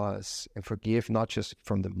what was, and forgive not just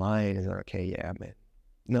from the mind and okay, yeah, man.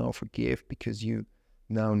 No, forgive because you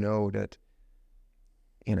now know that,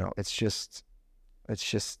 you know, it's just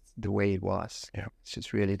the way it was. Yeah. It's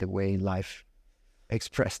just really the way life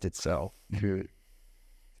expressed itself through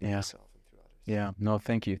yourself and through others. Yeah. No,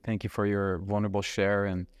 thank you. Thank you for your vulnerable share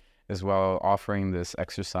and as well offering this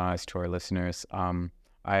exercise to our listeners.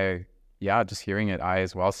 Just hearing it, I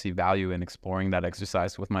as well see value in exploring that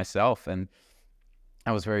exercise with myself. And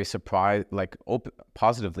I was very surprised,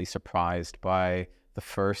 positively surprised by the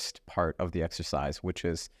first part of the exercise, which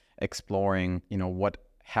is exploring, you know, what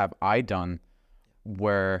have I done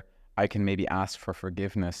where I can maybe ask for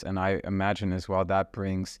forgiveness. And I imagine as well that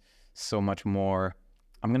brings so much more,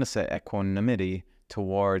 I'm going to say equanimity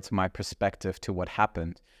towards my perspective to what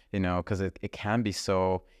happened, you know, because it can be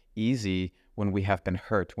so easy when we have been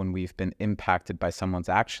hurt, when we've been impacted by someone's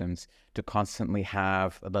actions, to constantly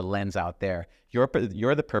have the lens out there. You're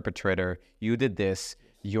the perpetrator. You did this.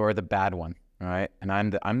 You're the bad one, right? And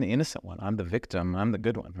I'm the innocent one. I'm the victim. I'm the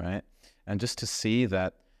good one, right? And just to see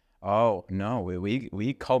that, oh no,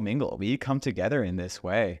 we commingle. We come together in this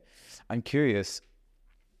way. I'm curious,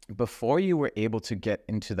 before you were able to get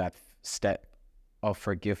into that step of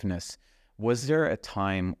forgiveness, was there a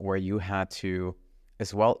time where you had to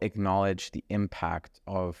as well acknowledge the impact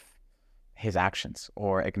of his actions,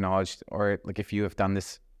 or acknowledge, or like if you have done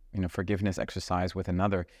this, you know, forgiveness exercise with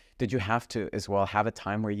another, did you have to as well have a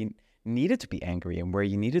time where you needed to be angry and where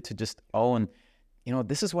you needed to just own, you know,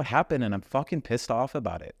 this is what happened and I'm fucking pissed off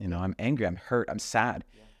about it. You know, I'm angry, I'm hurt, I'm sad.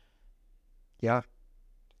 Yeah,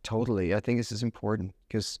 totally. I think this is important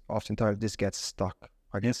because oftentimes this gets stuck.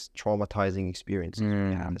 I guess traumatizing experiences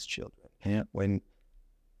we have as children. Yeah. When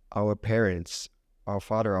our parents, our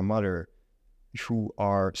father, our mother, who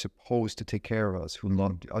are supposed to take care of us, who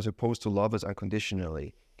are supposed to love us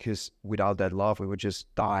unconditionally, because without that love, we would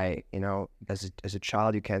just die. You know, as a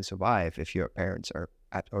child, you can't survive if your parents are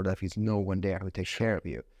or if there's no one there who takes care of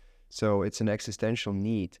you. So it's an existential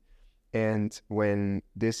need. And when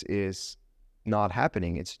this is not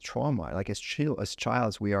happening, it's trauma. Like as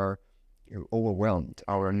childs, we are overwhelmed.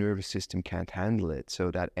 Our nervous system can't handle it.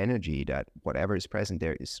 So that energy, that whatever is present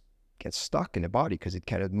there gets stuck in the body because it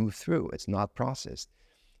cannot move through. It's not processed.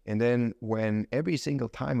 And then when every single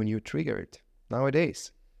time when you're triggered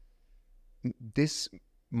nowadays, this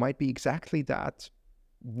might be exactly that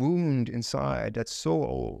wound inside that's so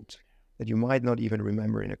old that you might not even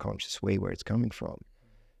remember in a conscious way where it's coming from.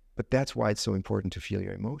 But that's why it's so important to feel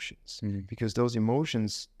your emotions, because those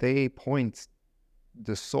emotions, they point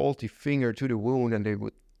the salty finger to the wound and they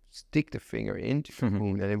would stick the finger into the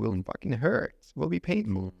wound and it will fucking hurt. It will be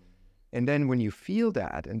painful. And then when you feel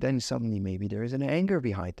that, and then suddenly maybe there is an anger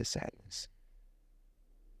behind the sadness,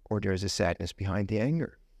 or there's a sadness behind the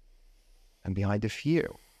anger and behind the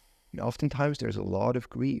fear. And oftentimes there's a lot of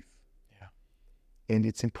grief. Yeah. And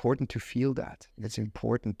it's important to feel that. It's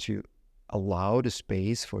important to allow the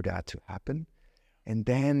space for that to happen. And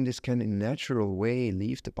then this can in a natural way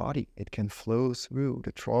leave the body. It can flow through.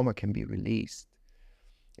 The trauma can be released.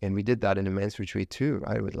 And we did that in a men's retreat too,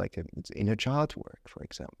 right? With like inner child work, for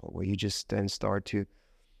example, where you just then start to,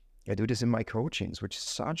 I do this in my coachings, which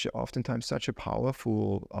is oftentimes such a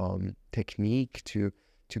powerful technique to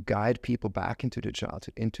guide people back into the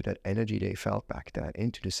childhood, into that energy they felt back then,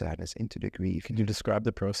 into the sadness, into the grief. Can you describe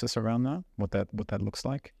the process around that? What that looks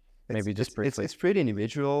like? Maybe just briefly. It's pretty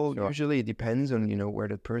individual. Sure. Usually it depends on, where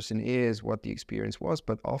that person is, what the experience was.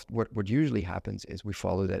 But often what usually happens is we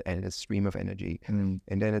follow that stream of energy. And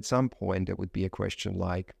then at some point there would be a question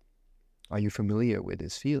like, are you familiar with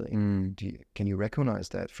this feeling? Can you recognize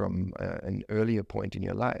that from an earlier point in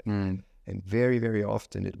your life? And And very, very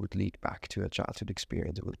often it would lead back to a childhood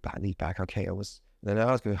experience. It would lead back, okay, then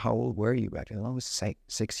I asked her, how old were you back then? I was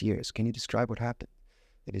 6 years. Can you describe what happened?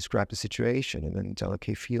 They describe the situation and then tell,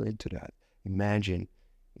 okay, feel into that. Imagine,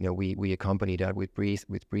 we accompany that with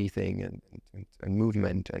breathing and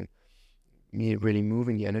movement and really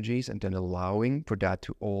moving the energies and then allowing for that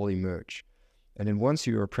to all emerge. And then once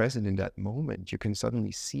you are present in that moment, you can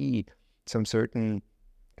suddenly see some certain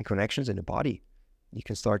connections in the body. You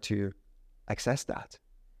can start to access that,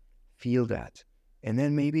 feel that. And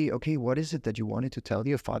then maybe, okay, what is it that you wanted to tell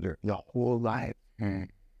your father your whole life?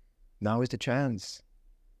 Now is the chance.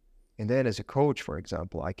 And then as a coach, for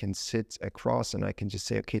example, I can sit across and I can just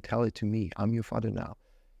say, okay, tell it to me. I'm your father now.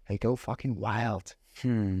 And go fucking wild.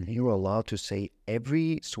 You're allowed to say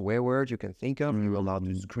every swear word you can think of. You're allowed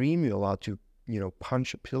to scream. You're allowed to,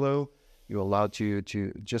 punch a pillow. You're allowed to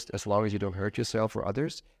just, as long as you don't hurt yourself or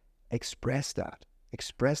others, express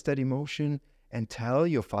that emotion and tell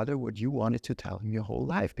your father what you wanted to tell him your whole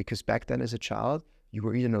life. Because back then as a child, you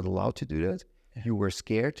were either not allowed to do that, you were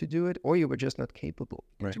scared to do it, or you were just not capable.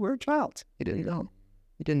 Right. You were a child. You didn't know.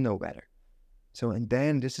 You didn't know better. So, and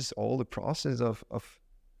then this is all the process of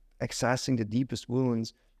accessing the deepest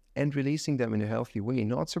wounds and releasing them in a healthy way,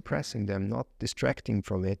 not suppressing them, not distracting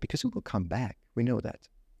from it, because it will come back. We know that,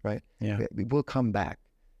 right? Yeah. It will come back.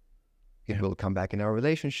 It will come back in our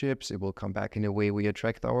relationships. It will come back in the way we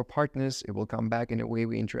attract our partners. It will come back in the way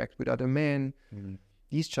we interact with other men.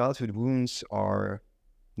 These childhood wounds are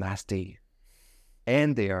nasty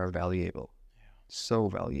and they are valuable. So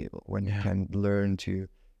valuable when you can learn to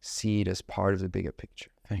see it as part of the bigger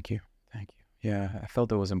picture. Thank you. Yeah, I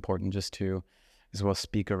felt it was important just to as well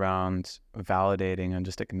speak around validating and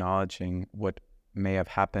just acknowledging what may have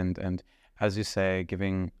happened. And as you say,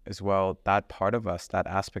 giving as well that part of us, that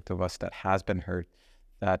aspect of us that has been hurt,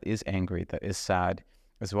 that is angry, that is sad,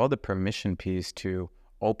 as well the permission piece to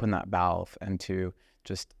open that valve and to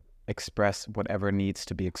just express whatever needs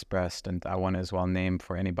to be expressed. And I want to as well name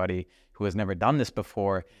for anybody who has never done this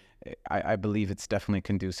before, I believe it's definitely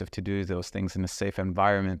conducive to do those things in a safe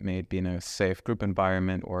environment, may it be in a safe group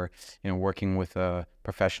environment or, working with a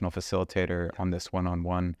professional facilitator on this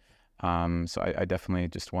one-on-one. So I definitely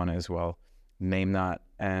just want to as well name that.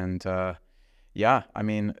 And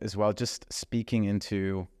as well, just speaking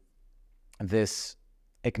into this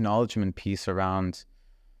acknowledgement piece around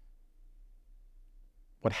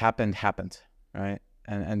what happened, right?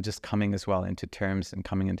 And just coming as well into terms and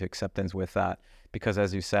coming into acceptance with that. Because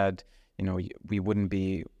as you said, we wouldn't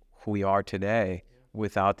be who we are today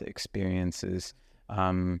without the experiences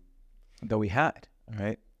that we had,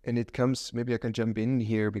 right? And it comes, maybe I can jump in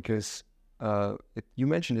here because you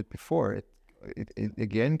mentioned it before. It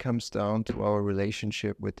again comes down to our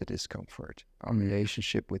relationship with the discomfort, our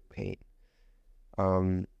relationship with pain.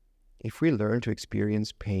 If we learn to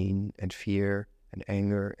experience pain and fear and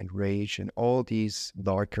anger and rage and all these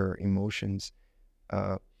darker emotions,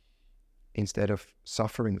 instead of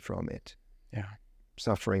suffering from it,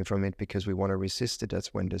 because we want to resist it,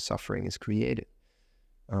 that's when the suffering is created.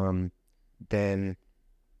 Then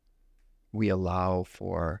we allow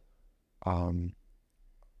for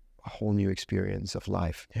a whole new experience of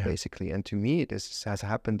life, basically. And to me, this has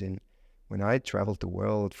happened when I traveled the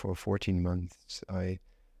world for 14 months. I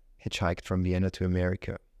hitchhiked from Vienna to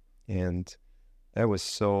America, and that was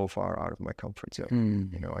so far out of my comfort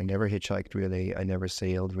zone. I never hitchhiked really. I never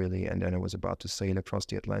sailed really. And then I was about to sail across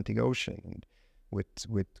the Atlantic Ocean and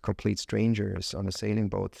with complete strangers on a sailing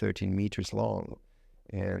boat 13 meters long,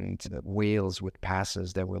 and whales with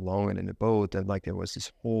passes that were longer than the boat. And there was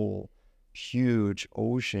this whole huge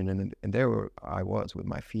ocean. And there I was with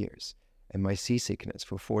my fears and my seasickness.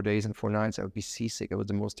 For 4 days and 4 nights, I would be seasick. It was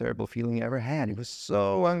the most terrible feeling I ever had. It was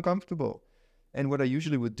so uncomfortable. And what I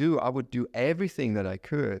usually would do, I would do everything that I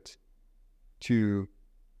could to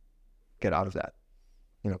get out of that,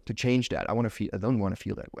 to change that. I don't want to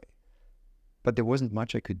feel that way. But there wasn't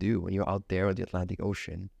much I could do when you're out there in the Atlantic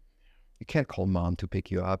Ocean. You can't call mom to pick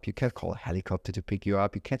you up. You can't call a helicopter to pick you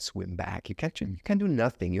up. You can't swim back. You can't do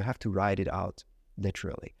nothing. You have to ride it out,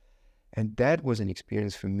 literally. And that was an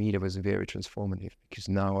experience for me that was very transformative, because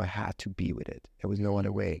now I had to be with it. There was no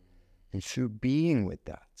other way. And through being with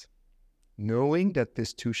that, knowing that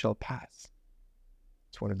this too shall pass.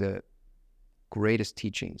 It's one of the greatest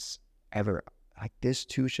teachings ever. This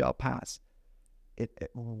too shall pass.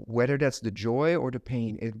 Whether that's the joy or the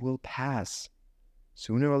pain, it will pass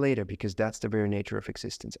sooner or later, because that's the very nature of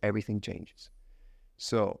existence. Everything changes.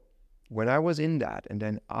 So when I was in that, and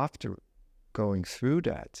then after going through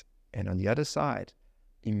that, and on the other side,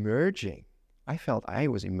 emerging, I felt I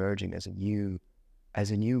was emerging as a new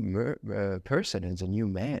person, as a new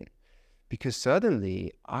man. because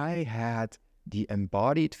suddenly I had the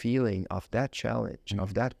embodied feeling of that challenge,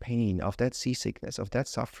 of that pain, of that seasickness, of that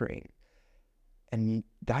suffering. And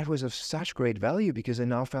that was of such great value because I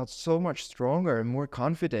now felt so much stronger and more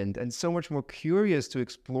confident and so much more curious to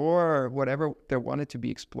explore whatever there wanted to be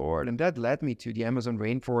explored. And that led me to the Amazon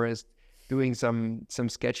rainforest, doing some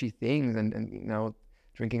sketchy things and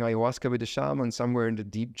drinking ayahuasca with a shaman somewhere in the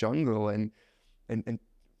deep jungle and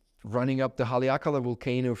running up the Haleakala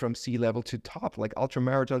volcano from sea level to top, like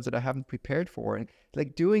ultramarathons that I haven't prepared for, and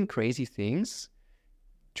like doing crazy things.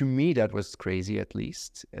 To me, that was crazy, at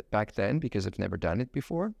least back then, because I've never done it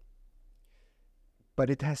before.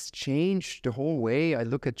 But it has changed the whole way I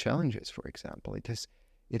look at challenges, for example.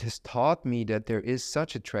 It has taught me that there is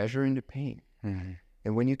such a treasure in the pain. Mm-hmm.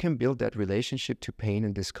 And when you can build that relationship to pain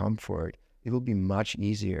and discomfort, it will be much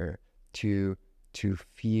easier to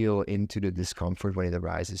feel into the discomfort when it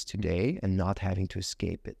arises today and not having to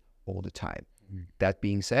escape it all the time. Mm-hmm. That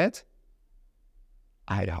being said,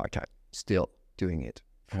 I had a hard time still doing it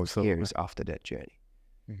for years after that journey.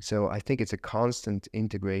 Mm-hmm. So I think it's a constant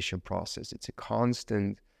integration process. It's a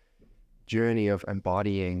constant journey of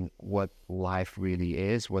embodying what life really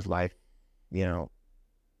is, what life,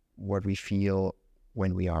 what we feel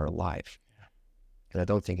when we are alive. Yeah. And I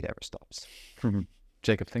don't think it ever stops.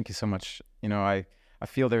 Jakob, thank you so much. I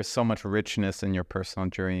feel there's so much richness in your personal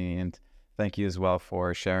journey, and thank you as well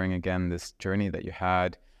for sharing again this journey that you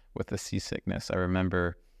had with the seasickness. I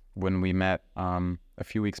remember when we met a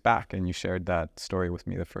few weeks back and you shared that story with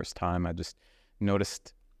me the first time, I just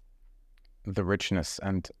noticed the richness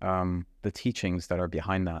and the teachings that are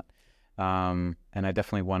behind that. And I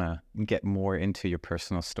definitely want to get more into your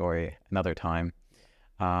personal story another time.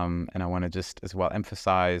 And I want to just as well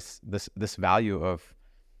emphasize this value of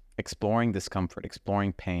exploring discomfort,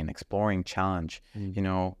 exploring pain, exploring challenge.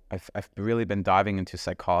 Mm. I've really been diving into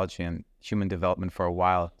psychology and human development for a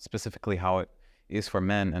while, specifically how it is for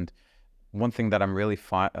men. And one thing that I'm really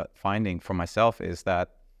finding for myself is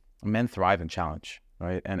that men thrive in challenge,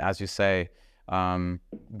 right? And as you say,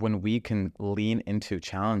 when we can lean into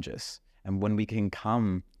challenges and when we can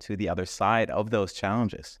come to the other side of those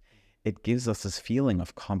challenges, it gives us this feeling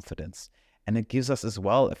of confidence, and it gives us as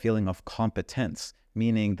well a feeling of competence,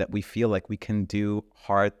 meaning that we feel like we can do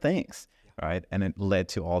hard things, right? And it led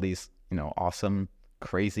to all these, awesome,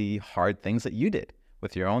 crazy, hard things that you did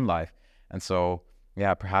with your own life. And so,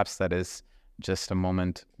 yeah, perhaps that is just a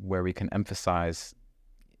moment where we can emphasize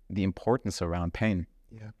the importance around pain.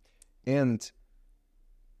 Yeah. And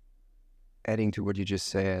adding to what you just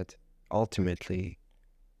said, ultimately,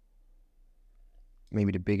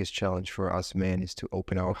 maybe the biggest challenge for us men is to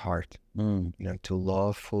open our heart, to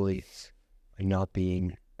love fully and not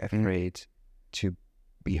being afraid to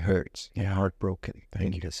be hurt and heartbroken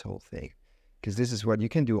in this whole thing. Because this is what you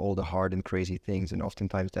can do, all the hard and crazy things, and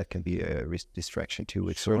oftentimes that can be a distraction too,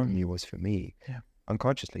 which certainly was for me. Yeah.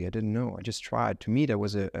 Unconsciously, I didn't know. I just tried. To me, that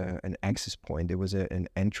was an access point. There was an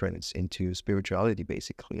entrance into spirituality,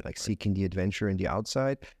 basically. Like seeking the adventure in the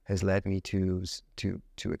outside has led me to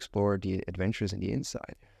explore the adventures in the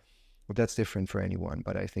inside. Well, that's different for anyone.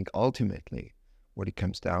 But I think ultimately, what it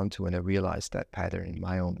comes down to, and I realized that pattern in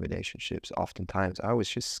my own relationships, oftentimes I was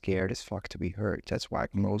just scared as fuck to be hurt. That's why I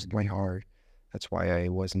closed my heart. That's why I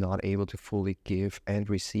was not able to fully give and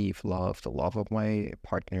receive love, the love of my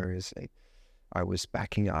partners. I was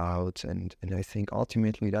backing out, and I think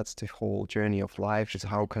ultimately that's the whole journey of life, is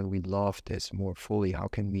how can we love this more fully? How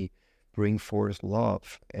can we bring forth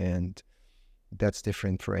love? And that's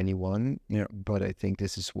different for anyone. Yeah. But I think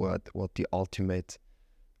this is what the ultimate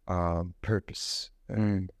purpose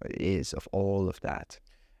is of all of that.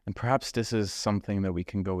 And perhaps this is something that we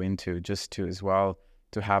can go into just to as well,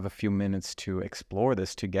 to have a few minutes to explore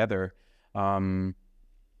this together.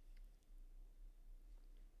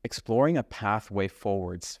 Exploring a pathway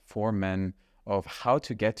forwards for men of how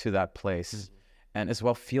to get to that place and as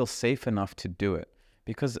well feel safe enough to do it.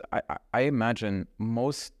 Because I imagine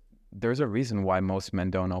there's a reason why most men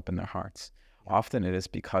don't open their hearts. Yeah. Often it is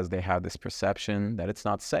because they have this perception that it's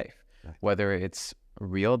not safe, right. Whether it's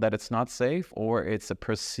real that it's not safe or it's a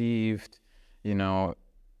perceived,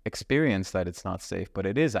 experience that it's not safe, but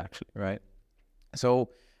it is actually, right? So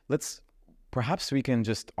perhaps we can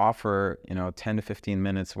just offer, 10 to 15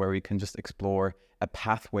 minutes where we can just explore a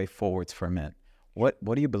pathway forwards for men. What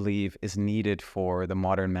do you believe is needed for the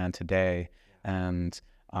modern man today? And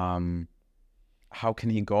how can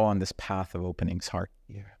he go on this path of opening his heart?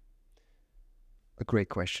 Yeah. A great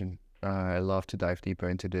question. I love to dive deeper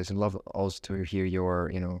into this and love also to hear your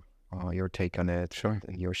take on it. Sure.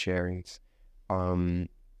 And your sharings.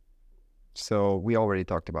 So we already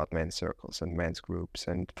talked about men's circles and men's groups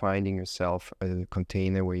and finding yourself a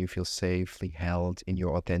container where you feel safely held in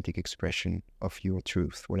your authentic expression of your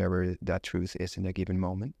truth, whatever that truth is in a given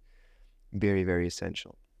moment. Very, very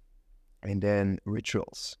essential. And then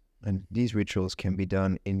rituals. And these rituals can be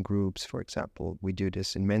done in groups. For example, we do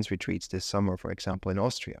this in men's retreats this summer, for example, in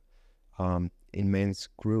Austria. In men's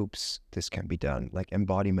groups, this can be done, like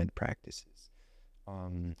embodiment practices.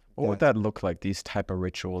 What would that look like, these type of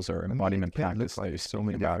rituals or embodiment practices? Like so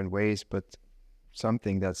many different ways, but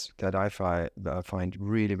something that I find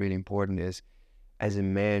really, really important is, as a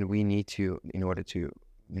man, we need to, in order to,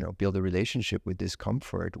 build a relationship with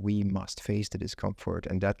discomfort, we must face the discomfort.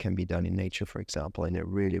 And that can be done in nature, for example, in a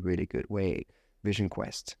really, really good way. Vision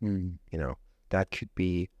quest, that could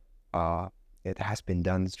be, it has been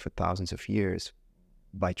done for thousands of years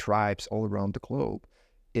by tribes all around the globe.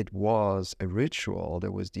 It was a ritual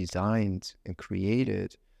that was designed and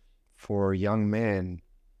created for young men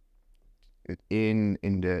in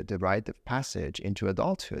the rite of passage into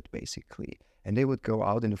adulthood, basically. And they would go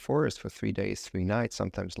out in the forest for 3 days, 3 nights,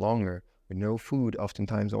 sometimes longer, with no food,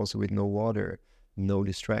 oftentimes also with no water, no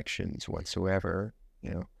distractions whatsoever,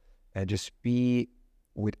 and just be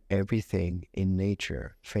with everything in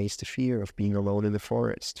nature. Face the fear of being alone in the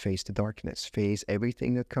forest, face the darkness, face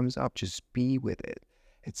everything that comes up, just be with it.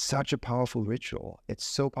 It's such a powerful ritual. It's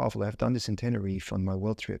so powerful. I've done this in Tenerife on my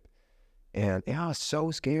world trip. And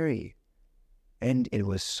so scary. And it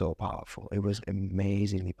was so powerful. It was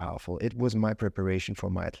amazingly powerful. It was my preparation for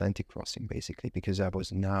my Atlantic crossing, basically, because I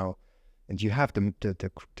was now, and you have the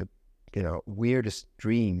weirdest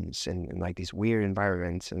dreams and like these weird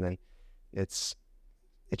environments. And then it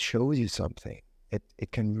shows you something.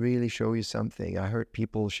 It can really show you something. I heard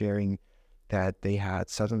people sharing that they had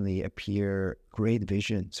suddenly appear great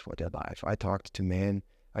visions for their life. I talked to men.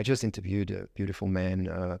 I just interviewed a beautiful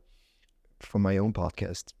man for my own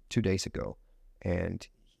podcast 2 days ago. And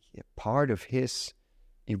part of his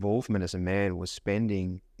involvement as a man was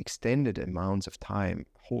spending extended amounts of time,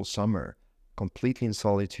 whole summer, completely in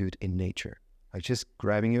solitude in nature. Like just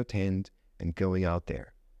grabbing your tent and going out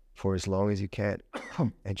there for as long as you can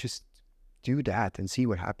and just do that and see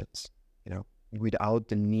what happens, without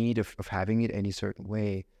the need of having it any certain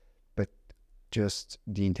way, but just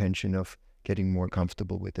the intention of getting more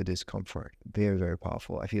comfortable with the discomfort. Very, very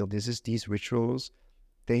powerful. I feel these rituals,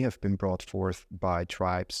 they have been brought forth by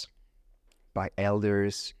tribes, by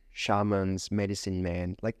elders, shamans, medicine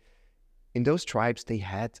men. Like in those tribes, they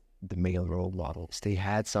had the male role models. They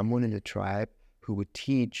had someone in the tribe who would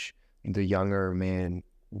teach the younger man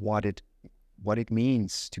what it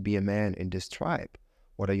means to be a man in this tribe.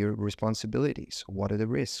 What are your responsibilities? What are the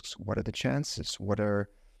risks? What are the chances? What are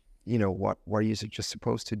you just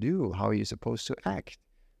supposed to do? How are you supposed to act?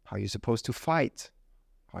 How are you supposed to fight?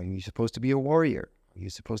 How are you supposed to be a warrior? How are you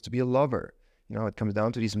supposed to be a lover? It comes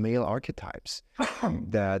down to these male archetypes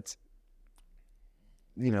that,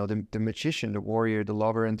 the magician, the warrior, the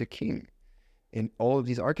lover, and the king. In all of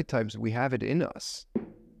these archetypes, we have it in us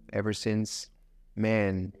ever since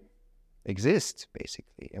man exists,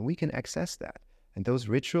 basically, and we can access that. And those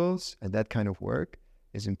rituals and that kind of work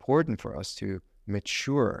is important for us to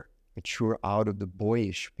mature out of the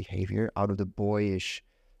boyish behavior, out of the boyish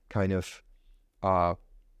kind of,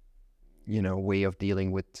 way of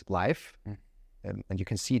dealing with life. And you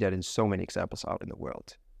can see that in so many examples out in the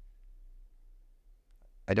world.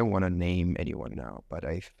 I don't want to name anyone now, but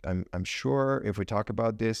I'm sure if we talk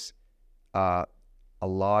about this, a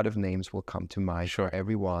lot of names will come to mind. Sure. For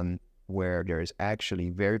everyone where there is actually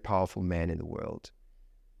very powerful men in the world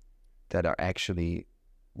that are actually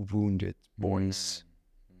wounded boys.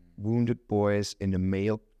 Wounded boys in a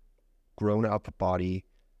male grown-up body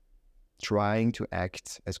trying to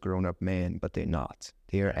act as grown-up men, but they're not.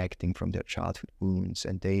 They are acting from their childhood wounds,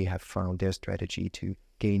 and they have found their strategy to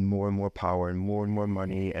gain more and more power and more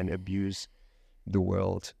money and abuse the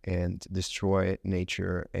world and destroy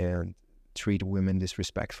nature and treat women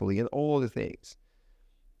disrespectfully and all the things.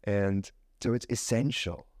 And so it's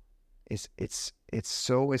essential. It's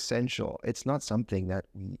so essential. It's not something that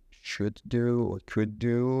we should do or could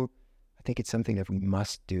do. I think it's something that we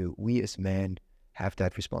must do. We as men have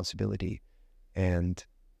that responsibility and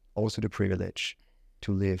also the privilege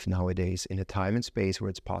to live nowadays in a time and space where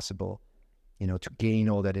it's possible, to gain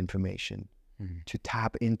all that information, to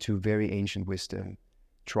tap into very ancient wisdom,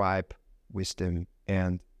 tribe wisdom,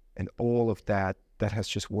 and all of that has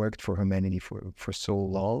just worked for humanity for so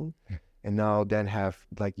long. And now then have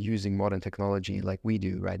like using modern technology like we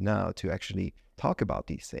do right now to actually talk about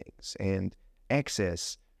these things and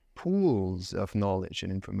access pools of knowledge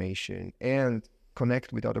and information and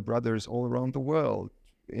connect with other brothers all around the world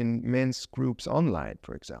in men's groups online,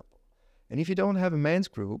 for example. And if you don't have a men's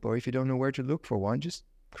group, or if you don't know where to look for one, just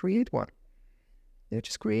create one. Yeah,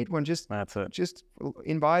 just create one. That's it. Just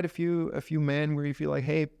invite a few men where you feel like,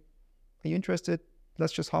 hey, are you interested?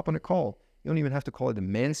 Let's just hop on a call. You don't even have to call it a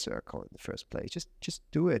men's circle in the first place. Just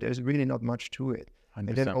do it. There's really not much to it. 100%.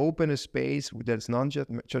 And then open a space that's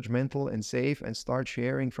non-judgmental and safe, and start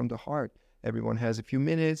sharing from the heart. Everyone has a few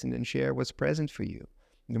minutes, and then share what's present for you.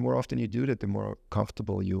 And the more often you do that, the more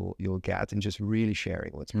comfortable you'll get in just really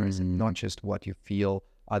sharing what's present, not just what you feel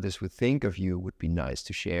others would think of you would be nice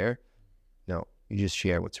to share. No, you just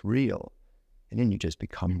share what's real, and then you just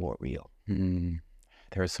become more real.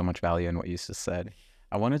 There is so much value in what you just said.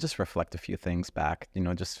 I want to just reflect a few things back,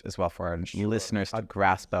 just as well for our listeners to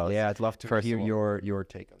grasp out. Yeah, I'd love to hear your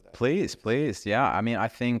take on that. Please. Yeah. I mean, I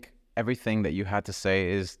think everything that you had to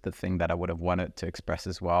say is the thing that I would have wanted to express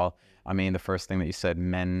as well. I mean, the first thing that you said,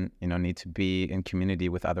 men, need to be in community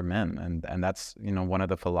with other men. And that's, one of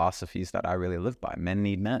the philosophies that I really live by. Men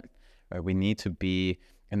need men, right? We need to be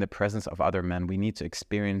in the presence of other men. We need to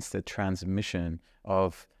experience the transmission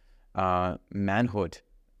of manhood.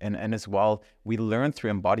 And as well, we learn through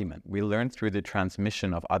embodiment. We learn through the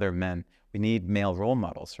transmission of other men. We need male role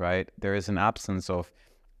models, right? There is an absence of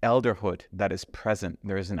elderhood that is present.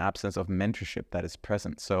 There is an absence of mentorship that is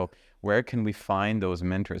present. So where can we find those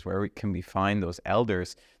mentors? Where can we find those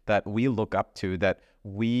elders that we look up to, that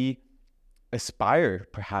we aspire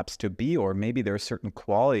perhaps to be, or maybe there are certain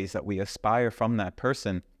qualities that we aspire from that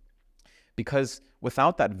person? Because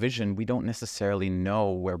without that vision, we don't necessarily know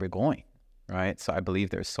where we're going. Right? So I believe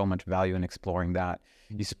there's so much value in exploring that.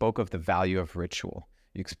 You spoke of the value of ritual.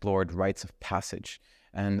 You explored rites of passage.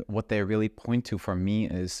 And what they really point to for me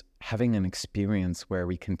is having an experience where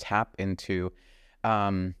we can tap into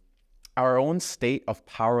our own state of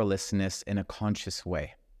powerlessness in a conscious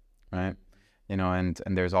way, right? And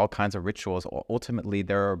there's all kinds of rituals. Ultimately,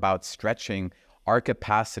 they're about stretching our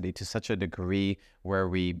capacity to such a degree where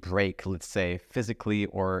we break, let's say, physically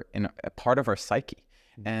or in a part of our psyche.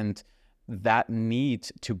 And that need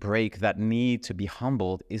to break, that need to be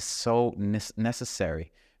humbled is so necessary,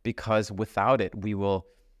 because without it, we will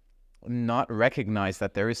not recognize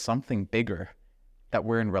that there is something bigger that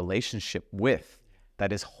we're in relationship with,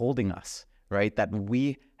 that is holding us, right? That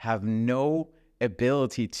we have no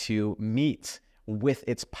ability to meet with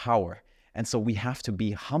its power. And so we have to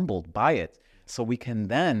be humbled by it so we can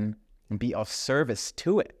then be of service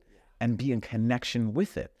to it and be in connection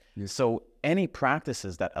with it. Yes. So any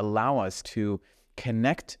practices that allow us to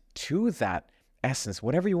connect to that essence,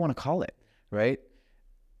 whatever you want to call it, right?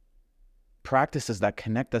 Practices that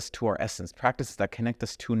connect us to our essence, practices that connect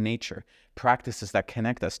us to nature, practices that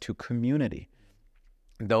connect us to community.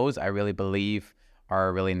 Those I really believe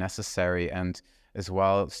are really necessary, and as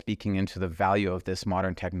well speaking into the value of this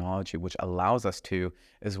modern technology, which allows us to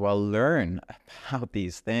as well learn about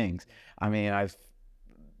these things. I mean, I've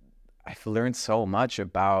learned so much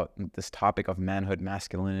about this topic of manhood,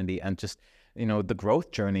 masculinity, and just, the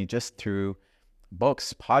growth journey just through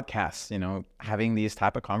books, podcasts, having these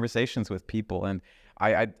type of conversations with people. And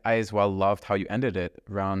I as well loved how you ended it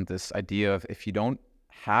around this idea of, if you don't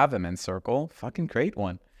have a men's circle, fucking create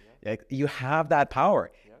one. Yeah. Like, you have that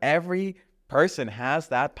power. Yeah. Every person has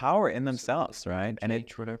that power in themselves, right? And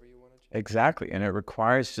it whatever you want to change. Exactly. And it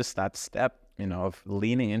requires just that step, of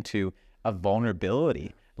leaning into a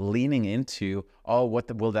vulnerability, leaning into,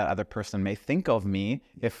 what will that other person may think of me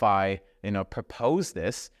if I, propose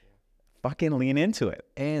this. Fucking lean into it.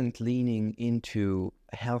 And leaning into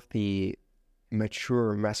healthy,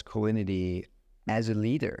 mature masculinity as a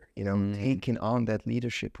leader, taking on that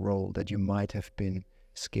leadership role that you might have been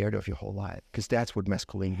scared of your whole life. Because that's what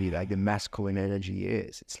masculinity, like the masculine energy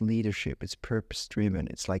is. It's leadership, it's purpose driven.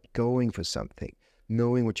 It's like going for something,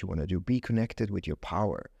 knowing what you want to do, be connected with your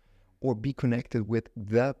power, or be connected with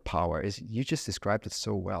the power. You just described it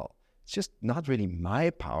so well. It's just not really my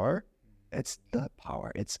power. It's the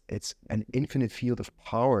power. It's an infinite field of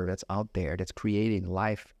power that's out there, that's creating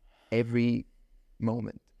life every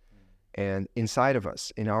moment, and inside of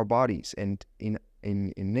us, in our bodies, and in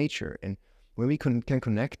nature. And when we can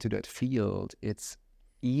connect to that field, it's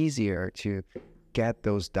easier to get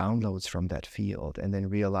those downloads from that field, and then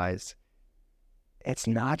realize it's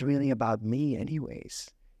not really about me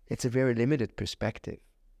anyways. It's a very limited perspective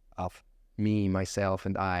of me, myself,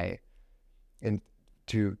 and I. And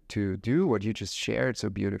to do what you just shared so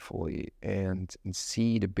beautifully and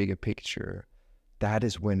see the bigger picture, that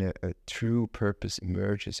is when a true purpose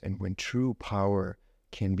emerges, and when true power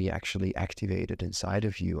can be actually activated inside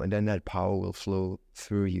of you. And then that power will flow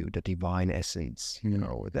through you, the divine essence,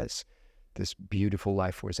 that's this beautiful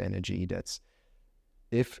life force energy that's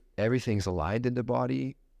if everything's aligned in the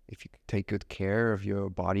body, if you take good care of your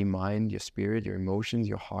body, mind, your spirit, your emotions,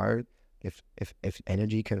 your heart, if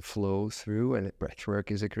energy can flow through, and breath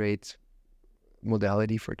work is a great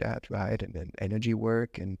modality for that, right? And then energy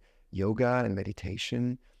work and yoga and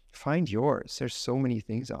meditation, find yours. There's so many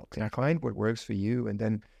things out there. Find what works for you, and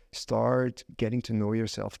then start getting to know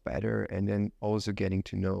yourself better, and then also getting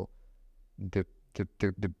to know the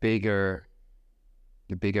bigger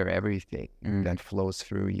everything that flows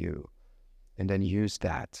through you, and then use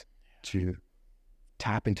that to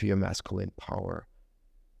tap into your masculine power,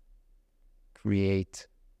 create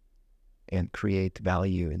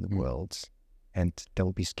value in the world, and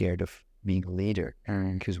don't be scared of being a leader,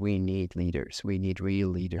 because we need leaders. We need real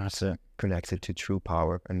leaders connected to true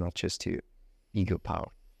power and not just to ego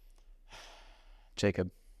power.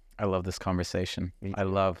 Jakob, I love this conversation. I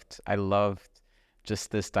loved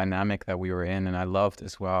just this dynamic that we were in, and I loved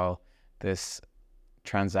as well this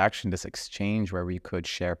transaction, this exchange where we could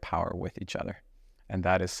share power with each other. And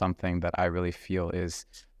that is something that I really feel is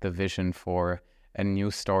the vision for a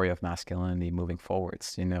new story of masculinity moving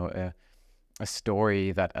forwards. You know, a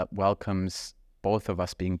story that welcomes both of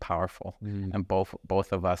us being powerful and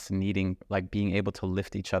both of us needing, like, being able to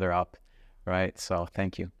lift each other up, right? So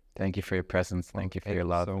thank you for your presence. Thank you for your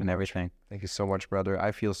love and everything. Thank you so much, brother.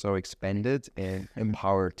 I feel so expanded and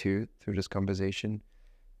empowered too through this conversation.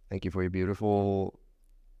 Thank you for your beautiful,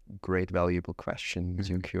 great, valuable questions,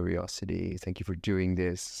 your curiosity. Thank you for doing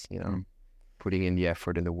this, you know, putting in the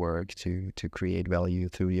effort and the work to create value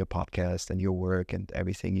through your podcast and your work and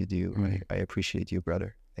everything you do. I appreciate you,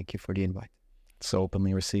 brother. Thank you for the invite. So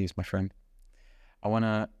openly received, my friend. I want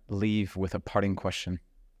to leave with a parting question.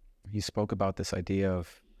 You spoke about this idea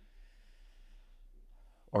of,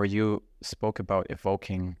 or you spoke about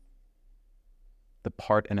evoking the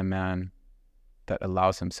part in a man that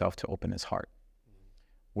allows himself to open his heart.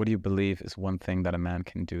 What do you believe is one thing that a man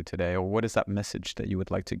can do today? Or what is that message that you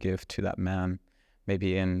would like to give to that man,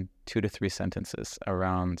 maybe in 2 to 3 sentences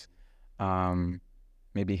around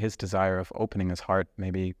maybe his desire of opening his heart,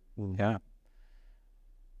 maybe,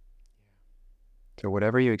 So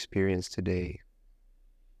whatever you experience today,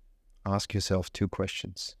 ask yourself 2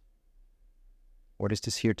 questions. What is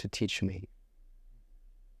this here to teach me?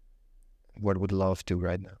 What would love do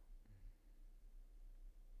right now?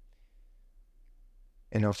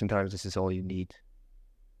 And oftentimes this is all you need.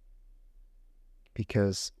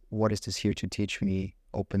 Because what is this here to teach me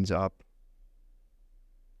opens up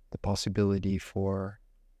the possibility for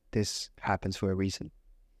this happens for a reason.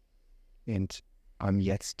 And I'm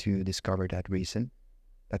yet to discover that reason.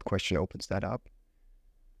 That question opens that up,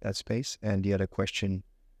 that space. And the other question,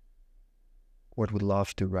 what would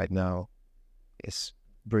love do right now, is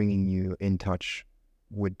bringing you in touch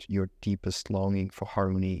with your deepest longing for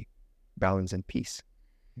harmony, balance, and peace.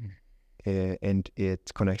 And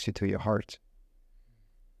it connects you to your heart.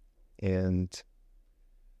 And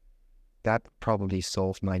that probably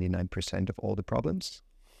solves 99% of all the problems.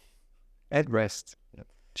 And rest.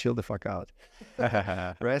 Chill the fuck out.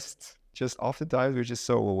 Rest. Just oftentimes we're just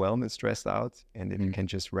so overwhelmed and stressed out. And if you can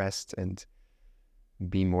just rest and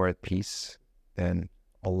be more at peace, then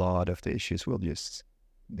a lot of the issues will just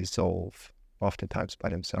dissolve oftentimes by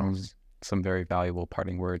themselves. Some very valuable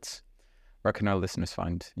parting words. Where can our listeners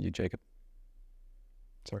find you, Jakob?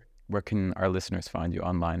 Sorry? Where can our listeners find you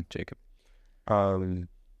online, Jakob?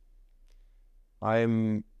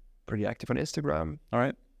 I'm pretty active on Instagram. All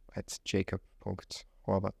right. It's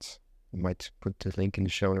Jakob.Horvat. I might put the link in the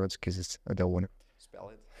show notes because I don't want to spell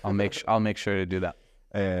it. I'll make sure to do that.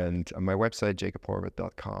 And on my website,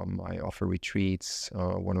 jakophorvat.com, I offer retreats,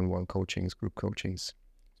 one-on-one coachings, group coachings,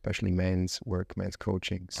 especially men's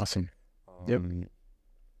coachings. Awesome.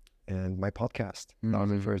 And my podcast,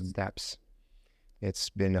 1,000 First Steps. It's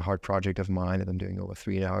been a hard project of mine that I'm doing over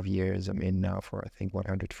 3.5 years. I'm in now for, I think,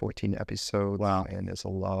 114 episodes. Wow. And there's a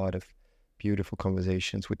lot of beautiful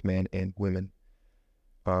conversations with men and women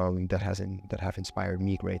that have inspired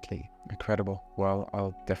me greatly. Incredible. Well,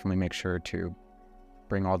 I'll definitely make sure to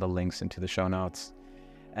bring all the links into the show notes.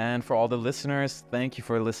 And for all the listeners, thank you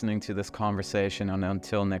for listening to this conversation. And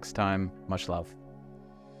until next time, much love.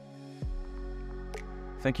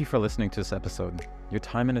 Thank you for listening to this episode. Your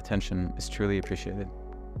time and attention is truly appreciated.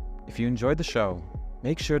 If you enjoyed the show,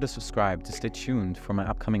 make sure to subscribe to stay tuned for my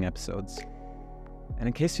upcoming episodes. And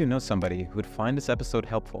in case you know somebody who would find this episode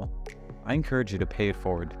helpful, I encourage you to pay it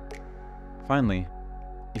forward. Finally,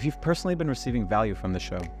 if you've personally been receiving value from the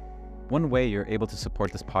show, one way you're able to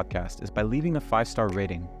support this podcast is by leaving a 5-star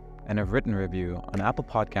rating and a written review on Apple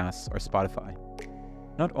Podcasts or Spotify.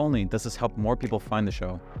 Not only does this help more people find the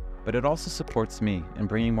show, but it also supports me in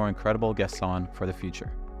bringing more incredible guests on for the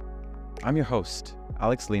future. I'm your host,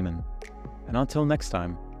 Alex Lehman, and until next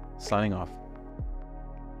time, signing off.